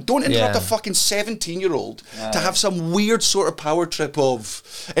at him. Don't interrupt a fucking 17-year-old to have some weird sort of power trip of...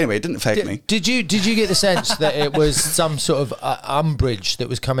 Anyway, it didn't affect me. Did you get the sense that it was some sort of umbrage that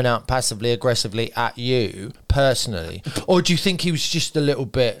was coming out passively aggressively at you personally, or do you think he was just a little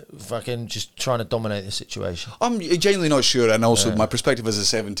bit fucking just trying to dominate the situation? I'm genuinely not sure, and also my perspective as a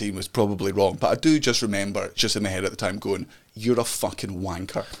 17 was probably wrong, but I do just remember, just in my head at the time, going, you're a fucking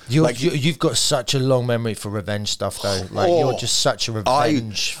wanker. You've got such a long memory for revenge stuff, though. Like, you're just such a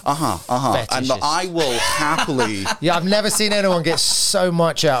revenge And fetishist. I will happily... Yeah, I've never seen anyone get so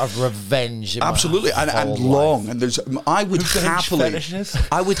much out of revenge. In Absolutely, my and whole long. life. And I would happily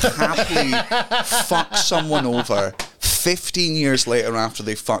fuck someone over 15 years later after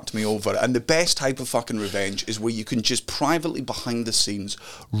they fucked me over. And the best type of fucking revenge is where you can just privately behind the scenes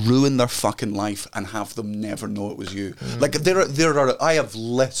ruin their fucking life and have them never know it was you. Like there are I have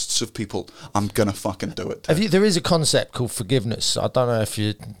lists of people I'm gonna fucking do it to. There is a concept called forgiveness. I don't know if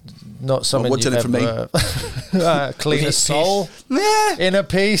you're not something what's you've in it for ever clean a soul, Yeah. inner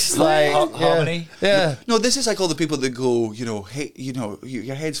peace, like harmony. Yeah. No, this is like all the people that go, hate,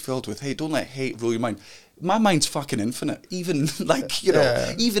 your head's filled with hate. Don't let hate rule your mind. My mind's fucking infinite. Even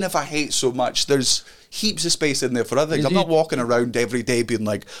even if I hate so much, there's heaps of space in there for other things. I'm not walking around every day being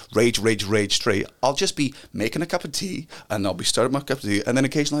like rage straight. I'll just be making a cup of tea and I'll be stirring my cup of tea, and then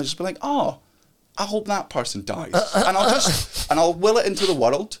occasionally I'll just be like, oh, I hope that person dies, and I'll will it into the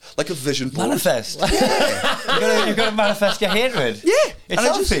world like a vision board. Manifest. Yeah. You've got to manifest your hatred. Yeah, It's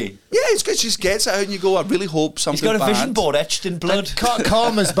healthy. It's good. She just gets it out, and you go, I really hope something. He's got a bad. vision board etched in blood.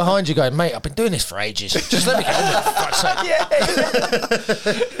 Karma's behind you going, mate, I've been doing this for ages. Just let me get on with it, for fuck's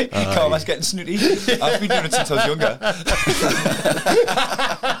sake. Karma's getting snooty. I've been doing it since I was younger.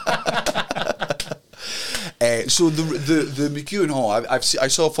 So the McEwen Hall, I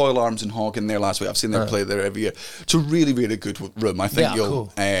saw Foil Arms and Hog in there last week. I've seen them play there every year. It's a really, really good room. I think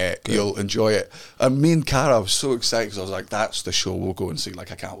you'll enjoy it. And me and Cara, I was so excited because I was like, that's the show we'll go and see.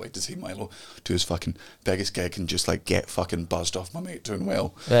 Like, I can't wait to see Milo do his fucking biggest gig and just like get fucking buzzed off my mate doing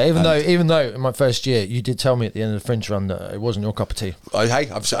well. Yeah, even though in my first year you did tell me at the end of the Fringe run that it wasn't your cup of tea. I'll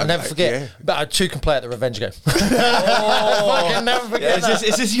never forget. Yeah. But I two can play at the revenge game. Fucking never forget.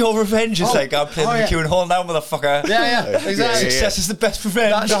 Is this your revenge? It's like, I'm playing the McEwen Hall now, motherfucker. Yeah, exactly. Success is the best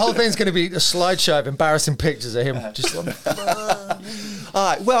revenge. The whole thing's going to be a slideshow of embarrassing pictures of him just like,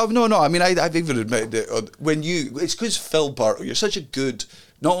 Well, no. I mean, I've even admitted that it's because Phil Bartle, you're such a good,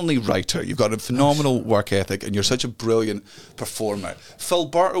 not only writer, you've got a phenomenal work ethic, and you're such a brilliant performer. Phil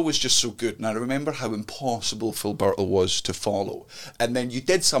Bartle was just so good, and I remember how impossible Phil Bartle was to follow. And then you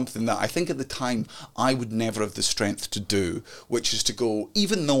did something that I think at the time I would never have the strength to do, which is to go,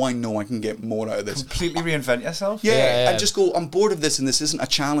 even though I know I can get more out of this, Completely reinvent yourself. Yeah, and just go, I'm bored of this and this isn't a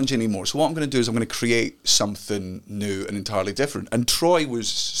challenge anymore. So what I'm going to do is I'm going to create something new and entirely different. And Troy was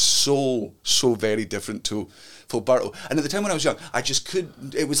so very different to Phil Bartle. And at the time when I was young, I just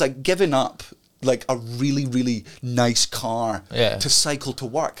couldn't, it was like giving up like a really, really nice car to cycle to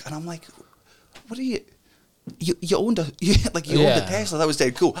work. And I'm like, what are you... You owned a owned a Tesla. That was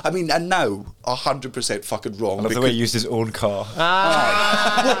dead cool. I mean, and now 100% fucking wrong. I love the way he used his own car.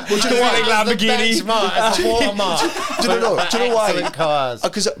 Well, do you know why? Lamborghini. Do you know why? Excellent cars.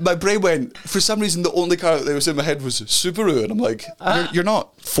 Because my brain went, for some reason, the only car that was in my head was Subaru, and I'm like, you're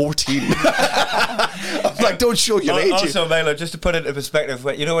not 14. I'm like, don't show your age. Also, Milo, just to put it into perspective,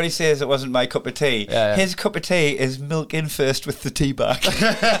 you know when he says it wasn't my cup of tea? Yeah. His cup of tea is milk in first with the tea back.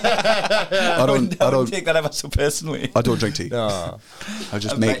 I don't take that ever so personally. I don't drink tea. No. I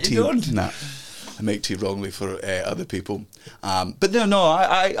just I make bet tea. you don't. Nah. I make tea wrongly for other people. But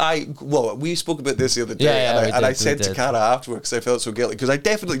well, we spoke about this the other day, I said to Cara afterwards, because I felt so guilty, because I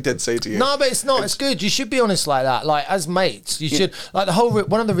definitely did say to you. No, but it's not. It's good. You should be honest like that. Like, as mates, you should. Like, the whole...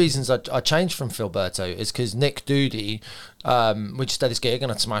 One of the reasons I changed from Philberto is because Nick Doody... we just did this gig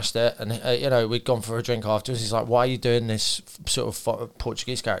and I smashed it, and we'd gone for a drink afterwards. He's like, why are you doing this sort of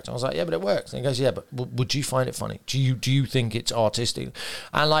Portuguese character? I was like, yeah, but it works. And he goes, yeah, but would you find it funny? Do you think it's artistic?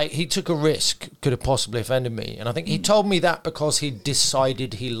 And like, he took a risk, could have possibly offended me, and I think he told me that because he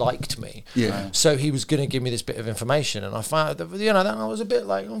decided he liked me. So he was going to give me this bit of information, and I found that that I was a bit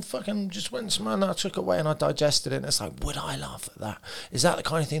like, fucking just went and I took it away and I digested it, and it's like, would I laugh at that? Is that the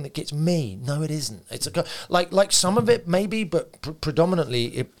kind of thing that gets me? No, it isn't. It's like some of it maybe maybe, but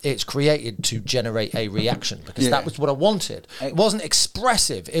predominantly it's created to generate a reaction, because that was what I wanted. It wasn't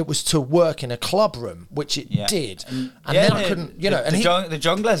expressive. It was to work in a club room, which it did. And then I couldn't, you know. The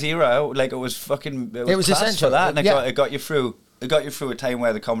Junglers era, like, it was fucking... It was essential for that, and it got you through... It got you through a time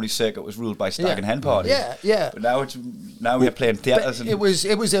where the comedy circuit was ruled by stag and hen parties. Yeah. But now we're playing theatres. And it was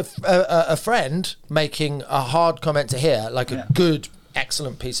a friend making a hard comment to hear, like a good,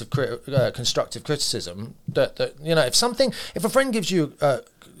 excellent piece of constructive criticism. That you know, if a friend gives you a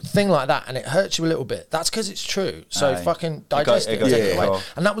thing like that and it hurts you a little bit, that's because it's true. So fucking digest it, take it away.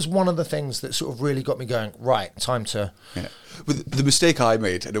 And that was one of the things that sort of really got me going. Right, time to. Yeah. With the mistake I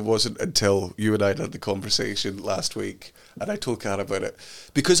made, and it wasn't until you and I had the conversation last week, and I told Cara about it,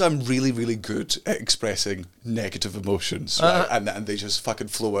 because I'm really, really good at expressing negative emotions, right? and they just fucking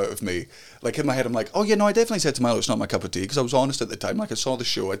flow out of me. Like, in my head, I'm like, oh yeah, no, I definitely said to Milo it's not my cup of tea, because I was honest at the time. Like, I saw the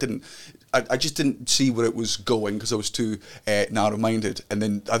show, I just didn't see where it was going, because I was too narrow-minded. And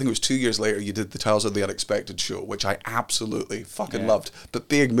then I think it was 2 years later, you did the Tales of the Unexpected show, which I absolutely fucking loved. But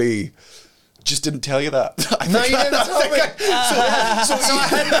being me, just didn't tell you that. No, you didn't tell me. So I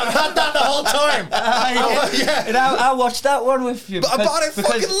had that the whole time. And I watched that one with you. But I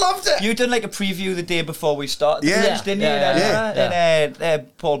fucking loved it. You done like a preview the day before we started. Didn't you?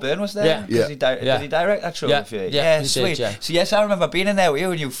 And Paul Byrne was there. Did he direct that show with you? Yeah, sweet. Did, So yes, I remember being in there with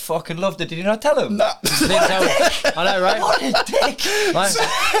you and you fucking loved it. Did you not tell him? No. Didn't tell me. I know, right? What a dick. Right.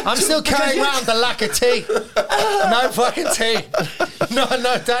 I'm still carrying around the lack of tea. No fucking tea. No,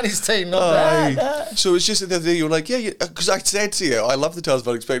 Danny's tea, not there. So it's just the other day you were like, because I said to you, I love the Tales of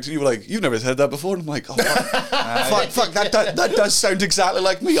Unexpected. You were like, you've never heard that before. And I'm like, oh, fuck, that does sound exactly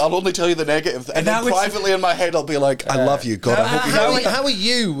like me. I'll only tell you the negative. And then privately in my head, I'll be like, I love you, God. I hope you know. How are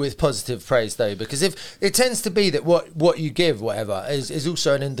you with positive praise, though? Because if it tends to be that what you give, whatever, is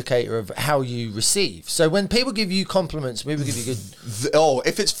also an indicator of how you receive. So when people give you compliments, people give you good.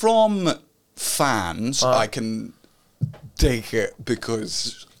 If it's from fans, I can take it,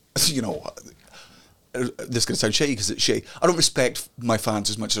 because, you know, this is going to sound shitty because it's shitty. I don't respect my fans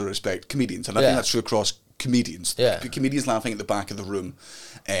as much as I respect comedians, and I think that's true across comedians. Yeah. Comedians laughing at the back of the room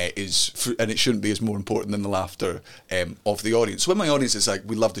and it shouldn't be as more important than the laughter of the audience. So when my audience is like,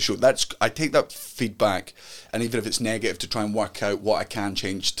 we love the show, I take that feedback, and even if it's negative, to try and work out what I can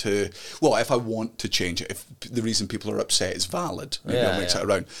change to, well, if I want to change it, if the reason people are upset is valid, maybe I'll mix it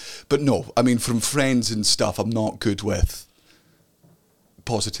around. But no, I mean, from friends and stuff, I'm not good with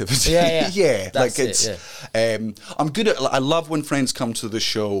positivity. Like it's I'm good at, I love when friends come to the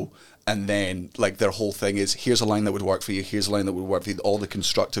show and then like their whole thing is, here's a line that would work for you, here's a line that would work for you, all the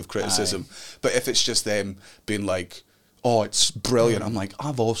constructive criticism. But if it's just them being like, oh, it's brilliant, I'm like,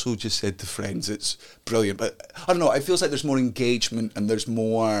 I've also just said to friends it's brilliant. But I don't know, it feels like there's more engagement and there's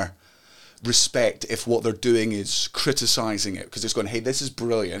more respect if what they're doing is criticising it, because it's going, hey, this is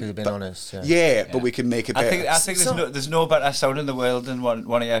brilliant. You've been honest. But we can make it better. I think there's no better sound in the world than one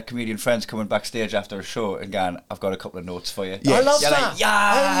of your comedian friends coming backstage after a show and going, I've got a couple of notes for you. Yes. I love that. Like,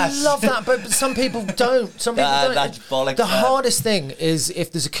 yes! I love that, but some people don't. Some people don't. That's bollocks. The hardest thing is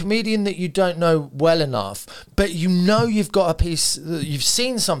if there's a comedian that you don't know well enough, but you know you've got a piece, you've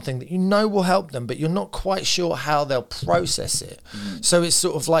seen something that you know will help them, but you're not quite sure how they'll process it. So it's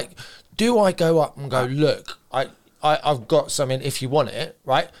sort of like, do I go up and go, look, I've got something if you want it,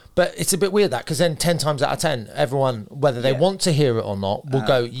 right? But it's a bit weird that, because then 10 times out of 10, everyone, whether they want to hear it or not, will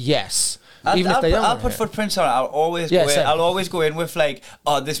go, yes. Even if they don't. I'll put footprints on it. I'll always go in with like,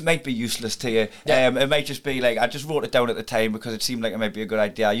 oh, this might be useless to you. It might just be like, I just wrote it down at the time because it seemed like it might be a good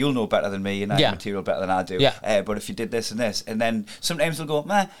idea. You'll know better than me and I have material better than I do. But if you did this and this, and then sometimes they'll go,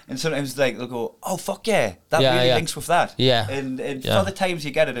 meh, and sometimes they'll go, oh fuck yeah, that really links with that. And for the times you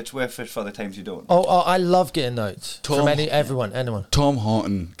get it, it's worth it. For the times you don't. Oh, I love getting notes from anyone. Tom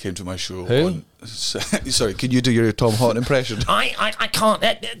Horton came to my show. Who? Sorry, can you do your Tom Horton impression? I can't.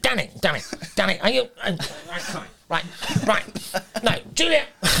 Danny, are you? Right. No, Julia.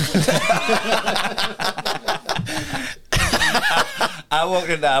 I walked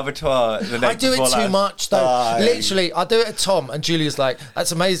in the abattoir the night I do it too much though. Literally, I do it to Tom and Julia's like,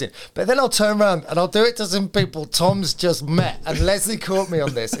 that's amazing. But then I'll turn around and I'll do it to some people Tom's just met, and Leslie caught me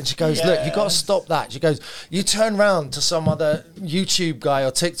on this and she goes, look, you got to stop that. She goes, you turn around to some other YouTube guy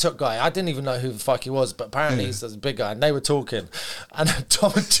or TikTok guy. I didn't even know who the fuck he was, but apparently he's a big guy, and they were talking and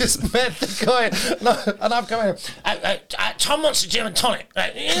Tom had just met the guy and I'm going, Tom wants a gin and tonic.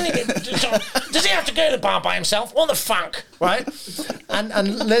 Does he have to go to the bar by himself? What the fuck? Right?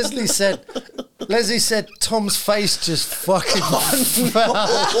 And Leslie said, Leslie said Tom's face just fucking fell.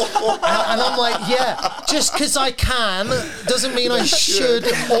 And I'm like, yeah, just because I can doesn't mean I should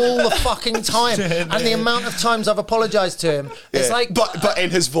all the fucking time. And the amount of times I've apologised to him, it's like... But in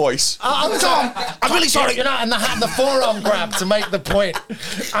his voice. I'm Tom, I'm really sorry. You know, and the forearm grab to make the point.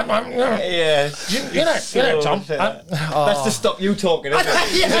 You know, Tom. That's to stop you talking, isn't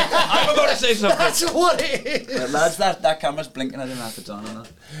it? Yeah. I'm about to say something. That's what it is. Yeah, lads, that camera's blinking. I didn't have it on.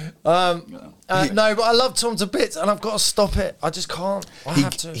 No, but I love Tom to bits, and I've got to stop it. I just can't. I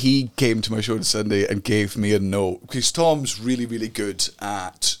have to. He came to my show on Sunday and gave me a note, because Tom's really, really good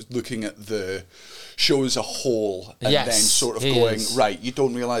at looking at the show as a whole and Yes, then sort of he going, is. right, you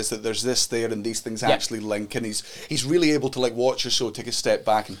don't realise that there's this there and these things actually link, and he's really able to like watch your show, take a step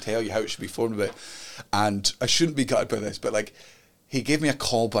back and tell you how it should be formed a bit. And I shouldn't be gutted by this, but like, he gave me a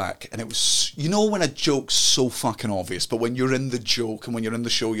call back, and it was, you know, when a joke's so fucking obvious, but when you're in the joke and when you're in the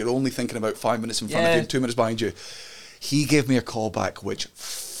show, you're only thinking about 5 minutes in front of you and 2 minutes behind you. He gave me a call back which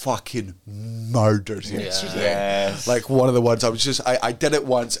fucking murdered yesterday. Yes. Like one of the ones I did it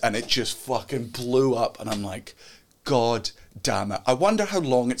once and it just fucking blew up, and I'm like, God damn it. I wonder how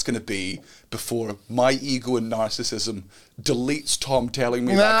long it's going to be before my ego and narcissism deletes Tom telling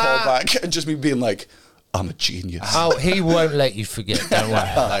me that call back and just me being like, I'm a genius. Oh, he won't let you forget, don't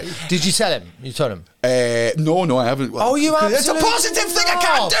worry. Did you tell him? You told him? No, I haven't. Oh, you It's a absolutely positive thing, I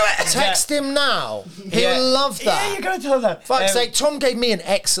can't do it! Text him now. He'll love that. Yeah, you're going to tell that. Fuck's sake, Tom gave me an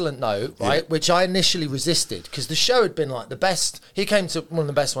excellent note, right, which I initially resisted, because the show had been like the best. He came to one of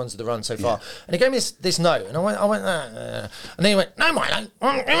the best ones of the run so far, and he gave me this note, and I went, and then he went, no, mate, and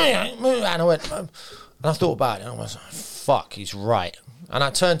I went, and I thought about it, and I was like, fuck, he's right. And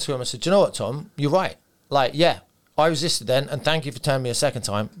I turned to him and said, do you know what, Tom? You're right. Like, yeah, I resisted then, and thank you for telling me a second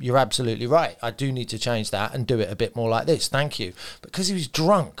time. You're absolutely right. I do need to change that and do it a bit more like this. Thank you. Because he was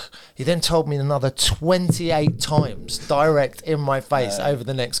drunk, he then told me another 28 times, direct in my face, over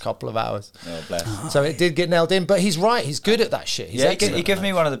the next couple of hours. Oh, bless. So it did get nailed in, but he's right. He's good at that shit. He's excellent. He gave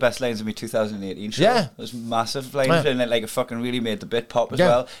me one of the best lines of my 2018 show. Yeah. It was massive lines, Yeah. and it fucking really made the bit pop as Yeah.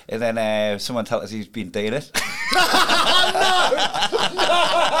 well. And then someone told us he's been dated.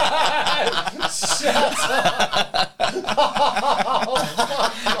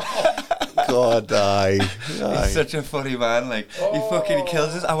 God, He's such a funny man. Like he fucking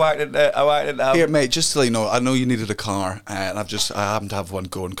kills us. I whacked it. Here, mate, just to let you know, I know you needed a car, and I happen to have one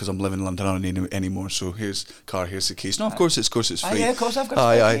going because I'm living in London. I don't need it anymore. So here's car, here's the keys. No, of course it's free. Yeah, of course I've got.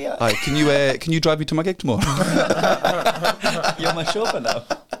 Aye. Can you drive me to my gig tomorrow? You're my chauffeur now.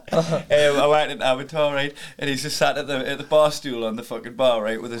 I went in Avatar, right, and he's just sat at the bar stool on the fucking bar,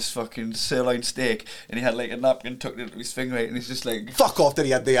 right, with his fucking sirloin steak, and he had like a napkin tucked into his finger, right, and he's just like, Fuck off! That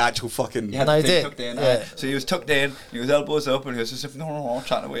he had the actual fucking. he had No, the he thing did. tucked in. Yeah. So he was tucked in, he was elbows up, and he was just like, no,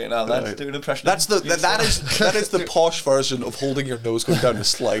 chatting away and all that. Right. Doing an impression. That's that is the posh version of holding your nose going down the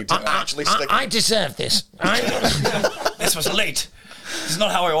slide and actually sticking. I deserve this. This was late. This is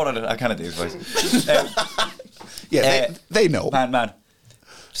not how I wanted it. I kind of do his voice. Yeah, they know. Man.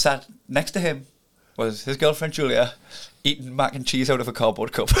 Sat next to him was his girlfriend Julia, eating mac and cheese out of a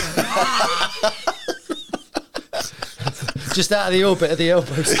cardboard cup. Just out of the orbit of the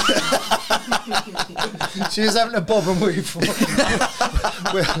elbows. She was having a bob and weave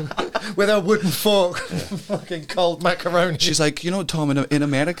with her wooden fork, fucking cold macaroni. She's like, you know, Tom, in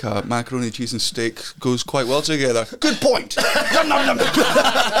America, macaroni, cheese, and steak goes quite well together. Good point. Nom, nom, nom.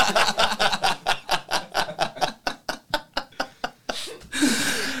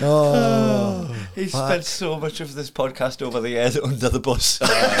 He spent so much of this podcast over the years under the bus. The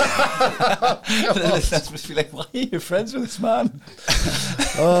listeners must be like, why are you friends with this man?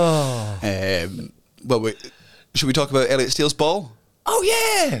 Should we talk about Elliot Steele's ball? Oh,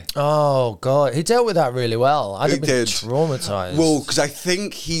 yeah. Oh God, he dealt with that really well. I'd He have been did. traumatized. Well, because I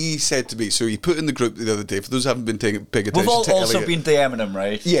think he said to me, so he put in the group the other day, for those who haven't been paying big We've attention all to also Elliot. been DMing him,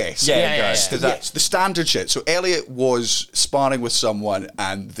 right? Yes. Yeah, guys. guys. Yes, the standard shit. So Elliot was sparring with someone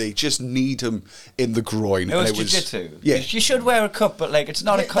and they just need him in the groin. It was and jiu-jitsu. Yeah. You should wear a cup, but like it's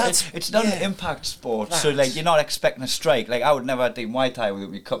not a Yeah, cup. that's- It's not an impact sport, so like you're not expecting a strike. Like I would never do Muay Thai with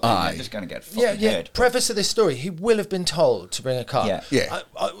my cup. Aye. You're just gonna get fucking yeah. hurt. Preface of this story: he will have been told to bring a cup. Yeah. Yeah.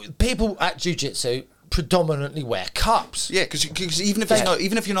 People at jiu-jitsu predominantly wear cups. Yeah, because even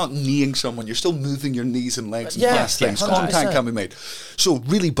if you're not kneeing someone, you're still moving your knees and legs and Yeah, fast things. 100%. Contact can be made. So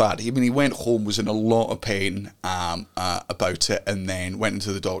really bad. I mean, he went home, was in a lot of pain about it, and then went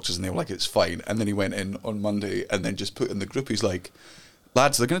into the doctors, and they were like, "It's fine." And then he went in on Monday, and then just put in the group. He's like,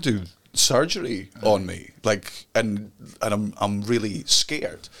 "Lads, they're going to do surgery on me, like, and I'm really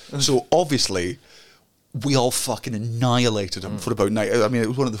scared." So obviously, we all fucking annihilated him for about 9. I mean, it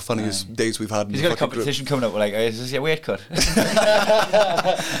was one of the funniest days we've had. In He's the got a fucking group. competition coming up. We're like, is this your weight cut?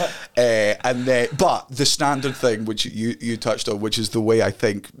 But the standard thing, which you touched on, which is the way I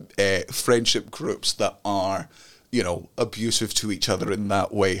think friendship groups that are, you know, abusive to each other in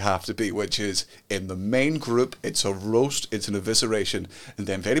that way have to be, which is in the main group, it's a roast, it's an evisceration, and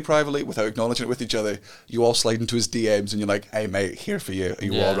then very privately, without acknowledging it with each other, you all slide into his DMs and you're like, hey mate, here for you, are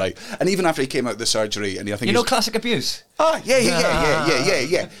you all right? And even after he came out of the surgery, and I think classic abuse.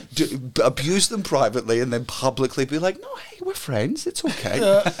 yeah. Abuse them privately and then publicly be like, no, hey, we're friends, it's okay.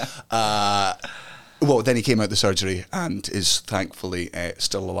 Well, then he came out of the surgery and is thankfully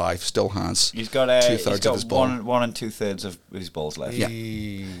still alive, still has. He's got 2/3 of his ball. one and 2/3 of his balls left.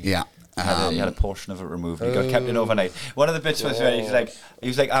 Yeah. He had a portion of it removed. He got kept in overnight. One of the bits was where he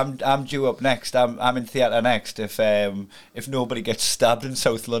was like, I'm due up next. I'm in theatre next. If nobody gets stabbed in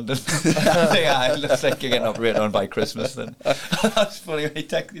South London, it looks like you're getting operated on by Christmas. Then that's funny. He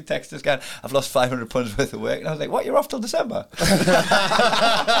texted us going, I've lost £500 worth of work, and I was like, what? You're off till December?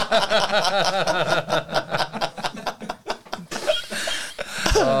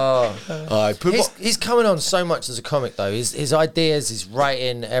 He's coming on so much as a comic though. His ideas, his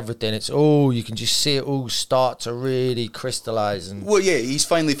writing, everything. It's all, you can just see it all start to really crystallise. And well, yeah, he's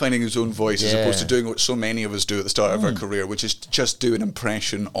finally finding his own voice as opposed to doing what so many of us do at the start of our career, which is just do an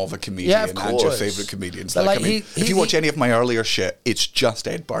impression of a comedian and your favourite comedians. But Like, I mean, if you watch any of my earlier shit, it's just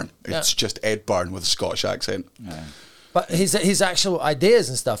Ed Byrne. It's just Ed Byrne with a Scottish accent. Yeah. But his actual ideas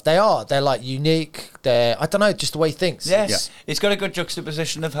and stuff, they're like unique. They're, I don't know, just the way he thinks. Yes, He's got a good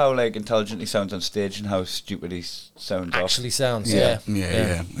juxtaposition of how like intelligent he sounds on stage and how stupid he sounds Actually off. sounds, Yeah.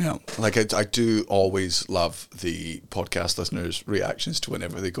 Like I do always love the podcast listeners' reactions to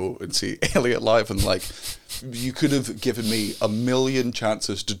whenever they go and see Elliot live, and like, you could have given me a million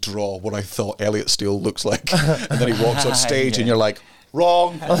chances to draw what I thought Elliot Steele looks like, and then he walks on stage and you're like,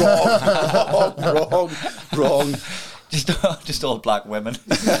 wrong. Just all black women.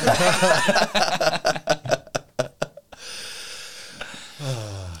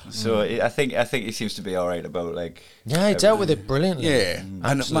 So I think he seems to be all right about like. Yeah, he dealt with it brilliantly. Yeah,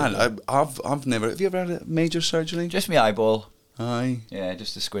 and man, I've never. Have you ever had a major surgery? Just my eyeball. Aye. Yeah,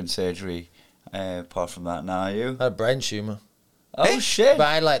 just a squint surgery. Apart from that, now you. I had a brain tumour. Oh shit! But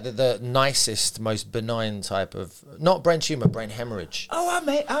I had like the nicest, most benign type of, not brain tumour, brain hemorrhage. Oh, I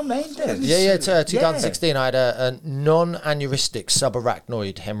made this. Yeah. 2016, I had a non-aneurystic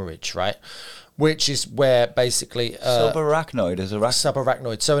subarachnoid hemorrhage, right? Which is where basically Subarachnoid is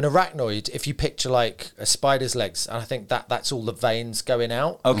subarachnoid. So an arachnoid, if you picture like a spider's legs, and I think that's all the veins going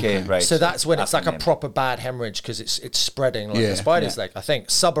out. Okay, right. So that's when it's like a proper bad hemorrhage because it's spreading like a spider's leg. I think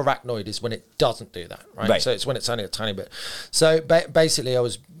subarachnoid is when it doesn't do that, right? So it's when it's only a tiny bit. So basically, I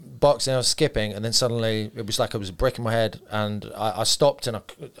was boxing, I was skipping, and then suddenly it was like I was a brick in my head, and I stopped and I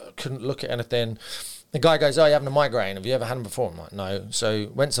couldn't look at anything. The guy goes, oh, you're having a migraine. Have you ever had them before? I'm like, no. So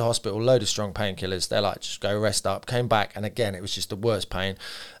went to the hospital, load of strong painkillers. They're like, just go rest up. Came back, and again, it was just the worst pain.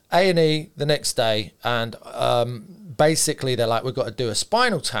 A&E the next day, and basically they're like, we've got to do a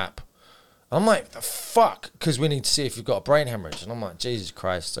spinal tap. I'm like, the fuck? Because we need to see if you've got a brain hemorrhage. And I'm like, Jesus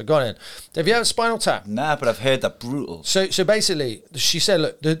Christ. So I got in. Have you had a spinal tap? Nah, but I've heard that brutal. So basically, she said,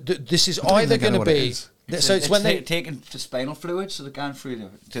 look, this is either going to be... So it's when they taking the spinal fluid, so they're going through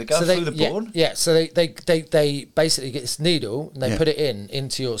the bone. Yeah. So they basically get this needle and they put it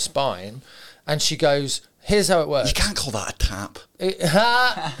into your spine, and she goes, "Here's how it works." You can't call that a tap.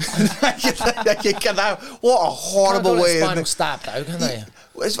 What a horrible way! Spinal stab, though, can they?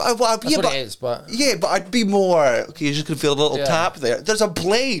 That's what it is, but but I'd be more. Okay, you're just gonna feel a little tap there. There's a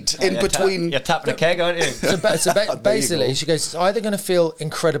blade in between. You're tapping a keg, aren't you? So basically, she goes, it's either going to feel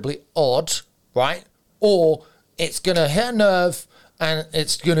incredibly odd, right? Or it's going to hit a nerve and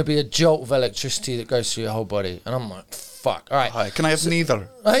it's going to be a jolt of electricity that goes through your whole body. And I'm like, fuck. All right. Hi, can I have neither?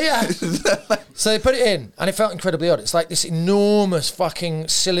 Oh, yeah. So they put it in and it felt incredibly odd. It's like this enormous fucking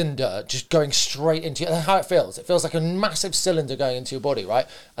cylinder just going straight into you. That's how it feels. It feels like a massive cylinder going into your body, right?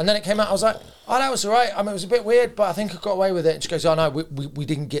 And then it came out. I was like, oh, that was all right. I mean, it was a bit weird, but I think I got away with it. And she goes, oh, no, we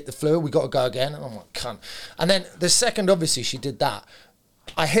didn't get the fluid. We got to go again. And I'm like, cunt. And then the second, obviously, she did that,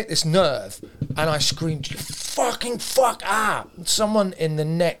 I hit this nerve and I screamed, fucking fuck, someone in the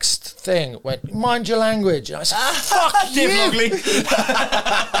next thing went, mind your language. And I said, fuck you.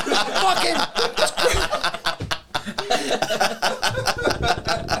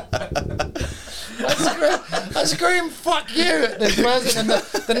 I screamed, fuck you at this person. And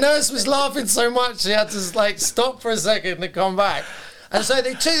the nurse was laughing so much she had to like stop for a second to come back. And so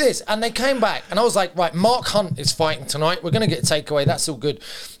they do this, and they came back, and I was like, right, Mark Hunt is fighting tonight. We're going to get a takeaway. That's all good.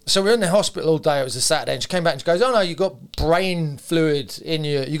 So we're in the hospital all day. It was a Saturday, and she came back and she goes, oh no, you got brain fluid in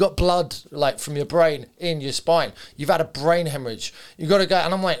you got blood like from your brain in your spine. You've had a brain hemorrhage. You got to go.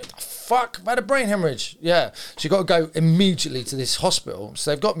 And I'm like, fuck, I've had a brain hemorrhage. Yeah. So you got to go immediately to this hospital.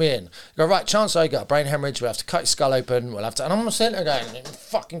 So they've got me in. Go, right, chance I got a brain hemorrhage. We'll have to cut your skull open. We'll have to, and I'm sitting there going, you're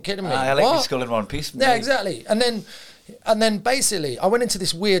fucking kidding me. I like What? your skull in one piece. Yeah, exactly. And then basically I went into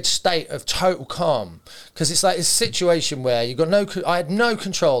this weird state of total calm, because it's like this situation where I had no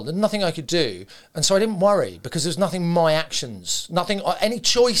control, there's nothing I could do, and so I didn't worry because there's nothing, my actions, nothing, any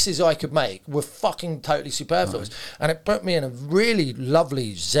choices I could make were fucking totally superfluous. And it put me in a really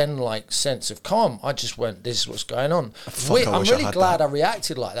lovely Zen-like sense of calm. I just went, this is what's going on. I'm wish I really had glad that. I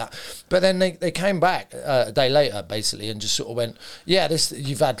reacted like that. But then they came back a day later basically and just sort of went, yeah,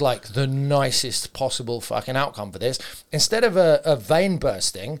 you've had like the nicest possible fucking outcome for this. Instead of a vein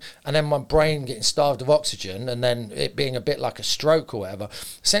bursting and then my brain getting starved of oxygen and then it being a bit like a stroke or whatever,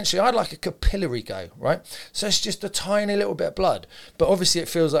 essentially I had like a capillary go, right? So it's just a tiny little bit of blood, but obviously it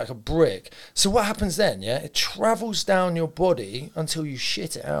feels like a brick. So what happens then, yeah? It travels down your body until you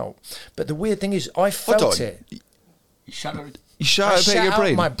shit it out. But the weird thing is I felt it. You shattered. You I shout shat about your out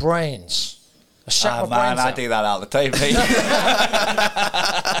brain. my brains. I shat my Man, brains I out. do that all the time, mate.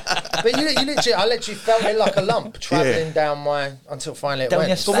 But I literally felt it like a lump travelling down until finally it Down went.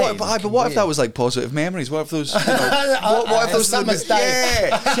 your It's spine. But what if that was like positive memories? What if those? What if those? Summer's day.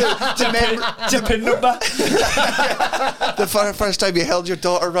 Tipping number. The first time you held your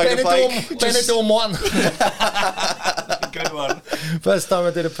daughter riding a bike. Benidorm 1. Good one. First time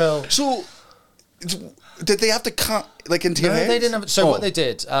I did a pill. So, did they have to cut like into your No, head? they didn't have. So Oh. what they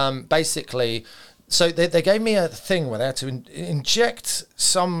did, basically, so they gave me a thing where they had to inject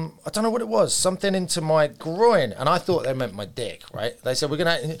some, I don't know what it was, something into my groin, and I thought they meant my dick, right? They said we're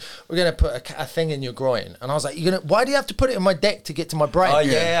gonna put a thing in your groin, and I was like, why do you have to put it in my dick to get to my brain? Oh,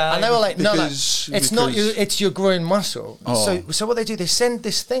 yeah. And they were like, no, Because- it's not because- it's your groin muscle. Oh. So what they do, they send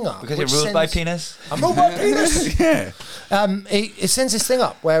this thing up Because you're which ruled by sends- penis. I'm ruled by penis. Yeah. It sends this thing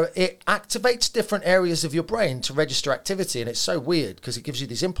up where it activates different areas of your brain to register activity, and it's so weird because it gives you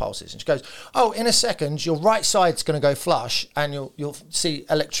these impulses. And she goes, "Oh, in a second, your right side's going to go flush, and you'll see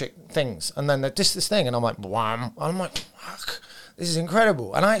electric things." And then they just this thing, and I'm like, "Wham!" I'm like, "Fuck, this is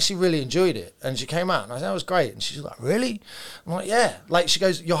incredible." And I actually really enjoyed it. And she came out, and I said, "That was great." And she's like, "Really?" I'm like, "Yeah." Like she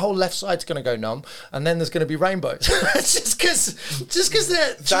goes, "Your whole left side's going to go numb, and then there's going to be rainbows." just because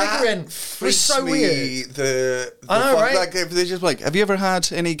they're triggering. It's so weird. I know, right? Like, they just like, have you ever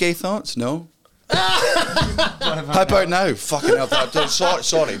had any gay thoughts? No. How about now? Fucking hell.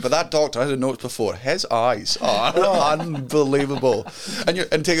 Sorry, but that doctor, I didn't notice before, his eyes are unbelievable.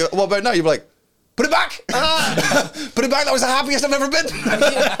 And take it, what about now? You're like, put it back! Put it back, that was the happiest I've ever been.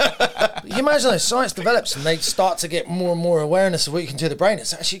 You imagine those science develops and they start to get more and more awareness of what you can do to the brain.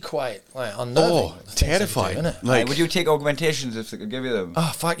 It's actually quite like unnerving. Oh, the things they can do, terrifying. isn't it? Like, Would you take augmentations if they could give you them?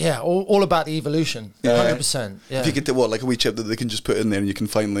 Oh fuck yeah! All about the evolution. 100%. Yeah. if you could do what, like a wee chip that they can just put in there and you can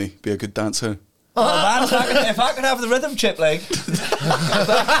finally be a good dancer? Oh man, if I could have the rhythm chip, like,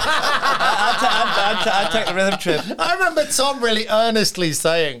 I'd take the rhythm chip. I remember Tom really earnestly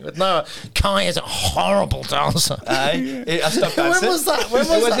saying, "No, Kai is a horrible dancer." Aye, I stopped dancing. When was that? When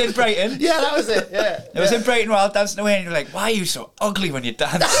was It was that? in Brighton. Yeah, that was it. Yeah, It was in Brighton while I was dancing away, and you're like, "Why are you so ugly when you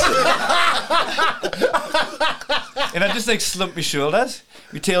dance?" And I just like slumped my shoulders,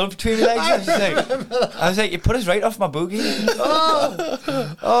 my tail between my legs. I was like, "You put us right off my boogie."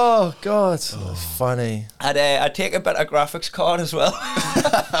 Oh God, funny. I'd take a better graphics card as well.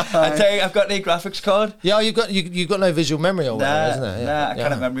 I've got any graphics card. Yeah, you've got no visual memory or whatever, isn't it? Yeah. Nah, I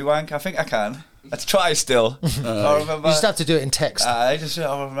can't memory wank. I think I can. Let's try still. I remember. You just have to do it in text. I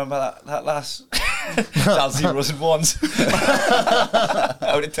remember that last. It's all zeros and ones.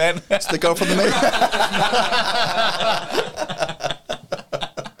 Out of 10. It's the girl from the mail.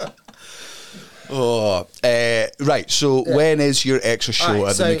 Oh, right. So when is your extra show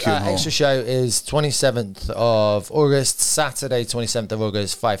Alright, at the McCune Hall? extra show is 27th of August, Saturday 27th of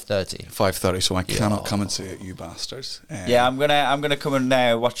August, 5:30. 5:30. So I cannot come and see it, you bastards. Yeah, I'm gonna come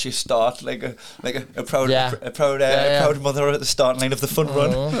and watch you start like a proud Yeah. proud mother at the starting line of the fun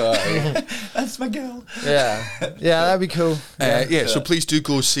run. That's my girl. Yeah, that'd be cool. Yeah, so please do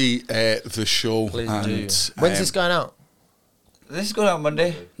go see the show. Please and, do. When's this going out? This is going out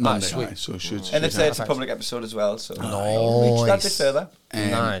Monday, Monday, sweet. aye, so should and it's have. a public episode as well. So Nice. reach that bit further.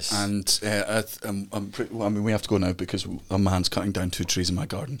 Nice. And well, I mean, we have to go now because a man's cutting down 2 trees in my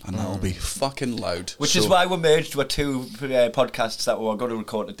garden, and that'll be fucking loud. Which is why we merged with 2 podcasts that we were going to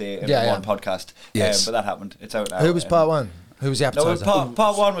record today in Yeah, one podcast. Yes. But that happened. It's out now. Who was part one? Who was the No, appetizer?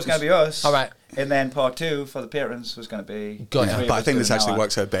 part one was going to be us. All right. And then part two for the patrons was going to be. Got the ya. three of But I us think this doing actually our-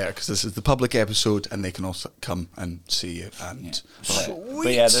 works out better because this is the public episode and they can also come and see you. And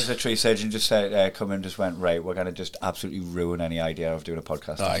But yeah, there's a tree surgeon just said, come in, just went, right, we're going to just absolutely ruin any idea of doing a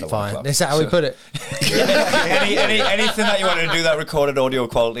podcast. Aye. at 1 Fine. o'clock. Is that how we put it? Anything that you want to do that recorded audio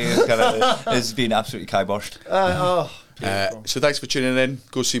quality has been absolutely kiboshed. so thanks for tuning in.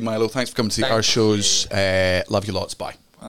 Go see Milo. Thanks for coming to Thank our shows. Love you lots. Bye.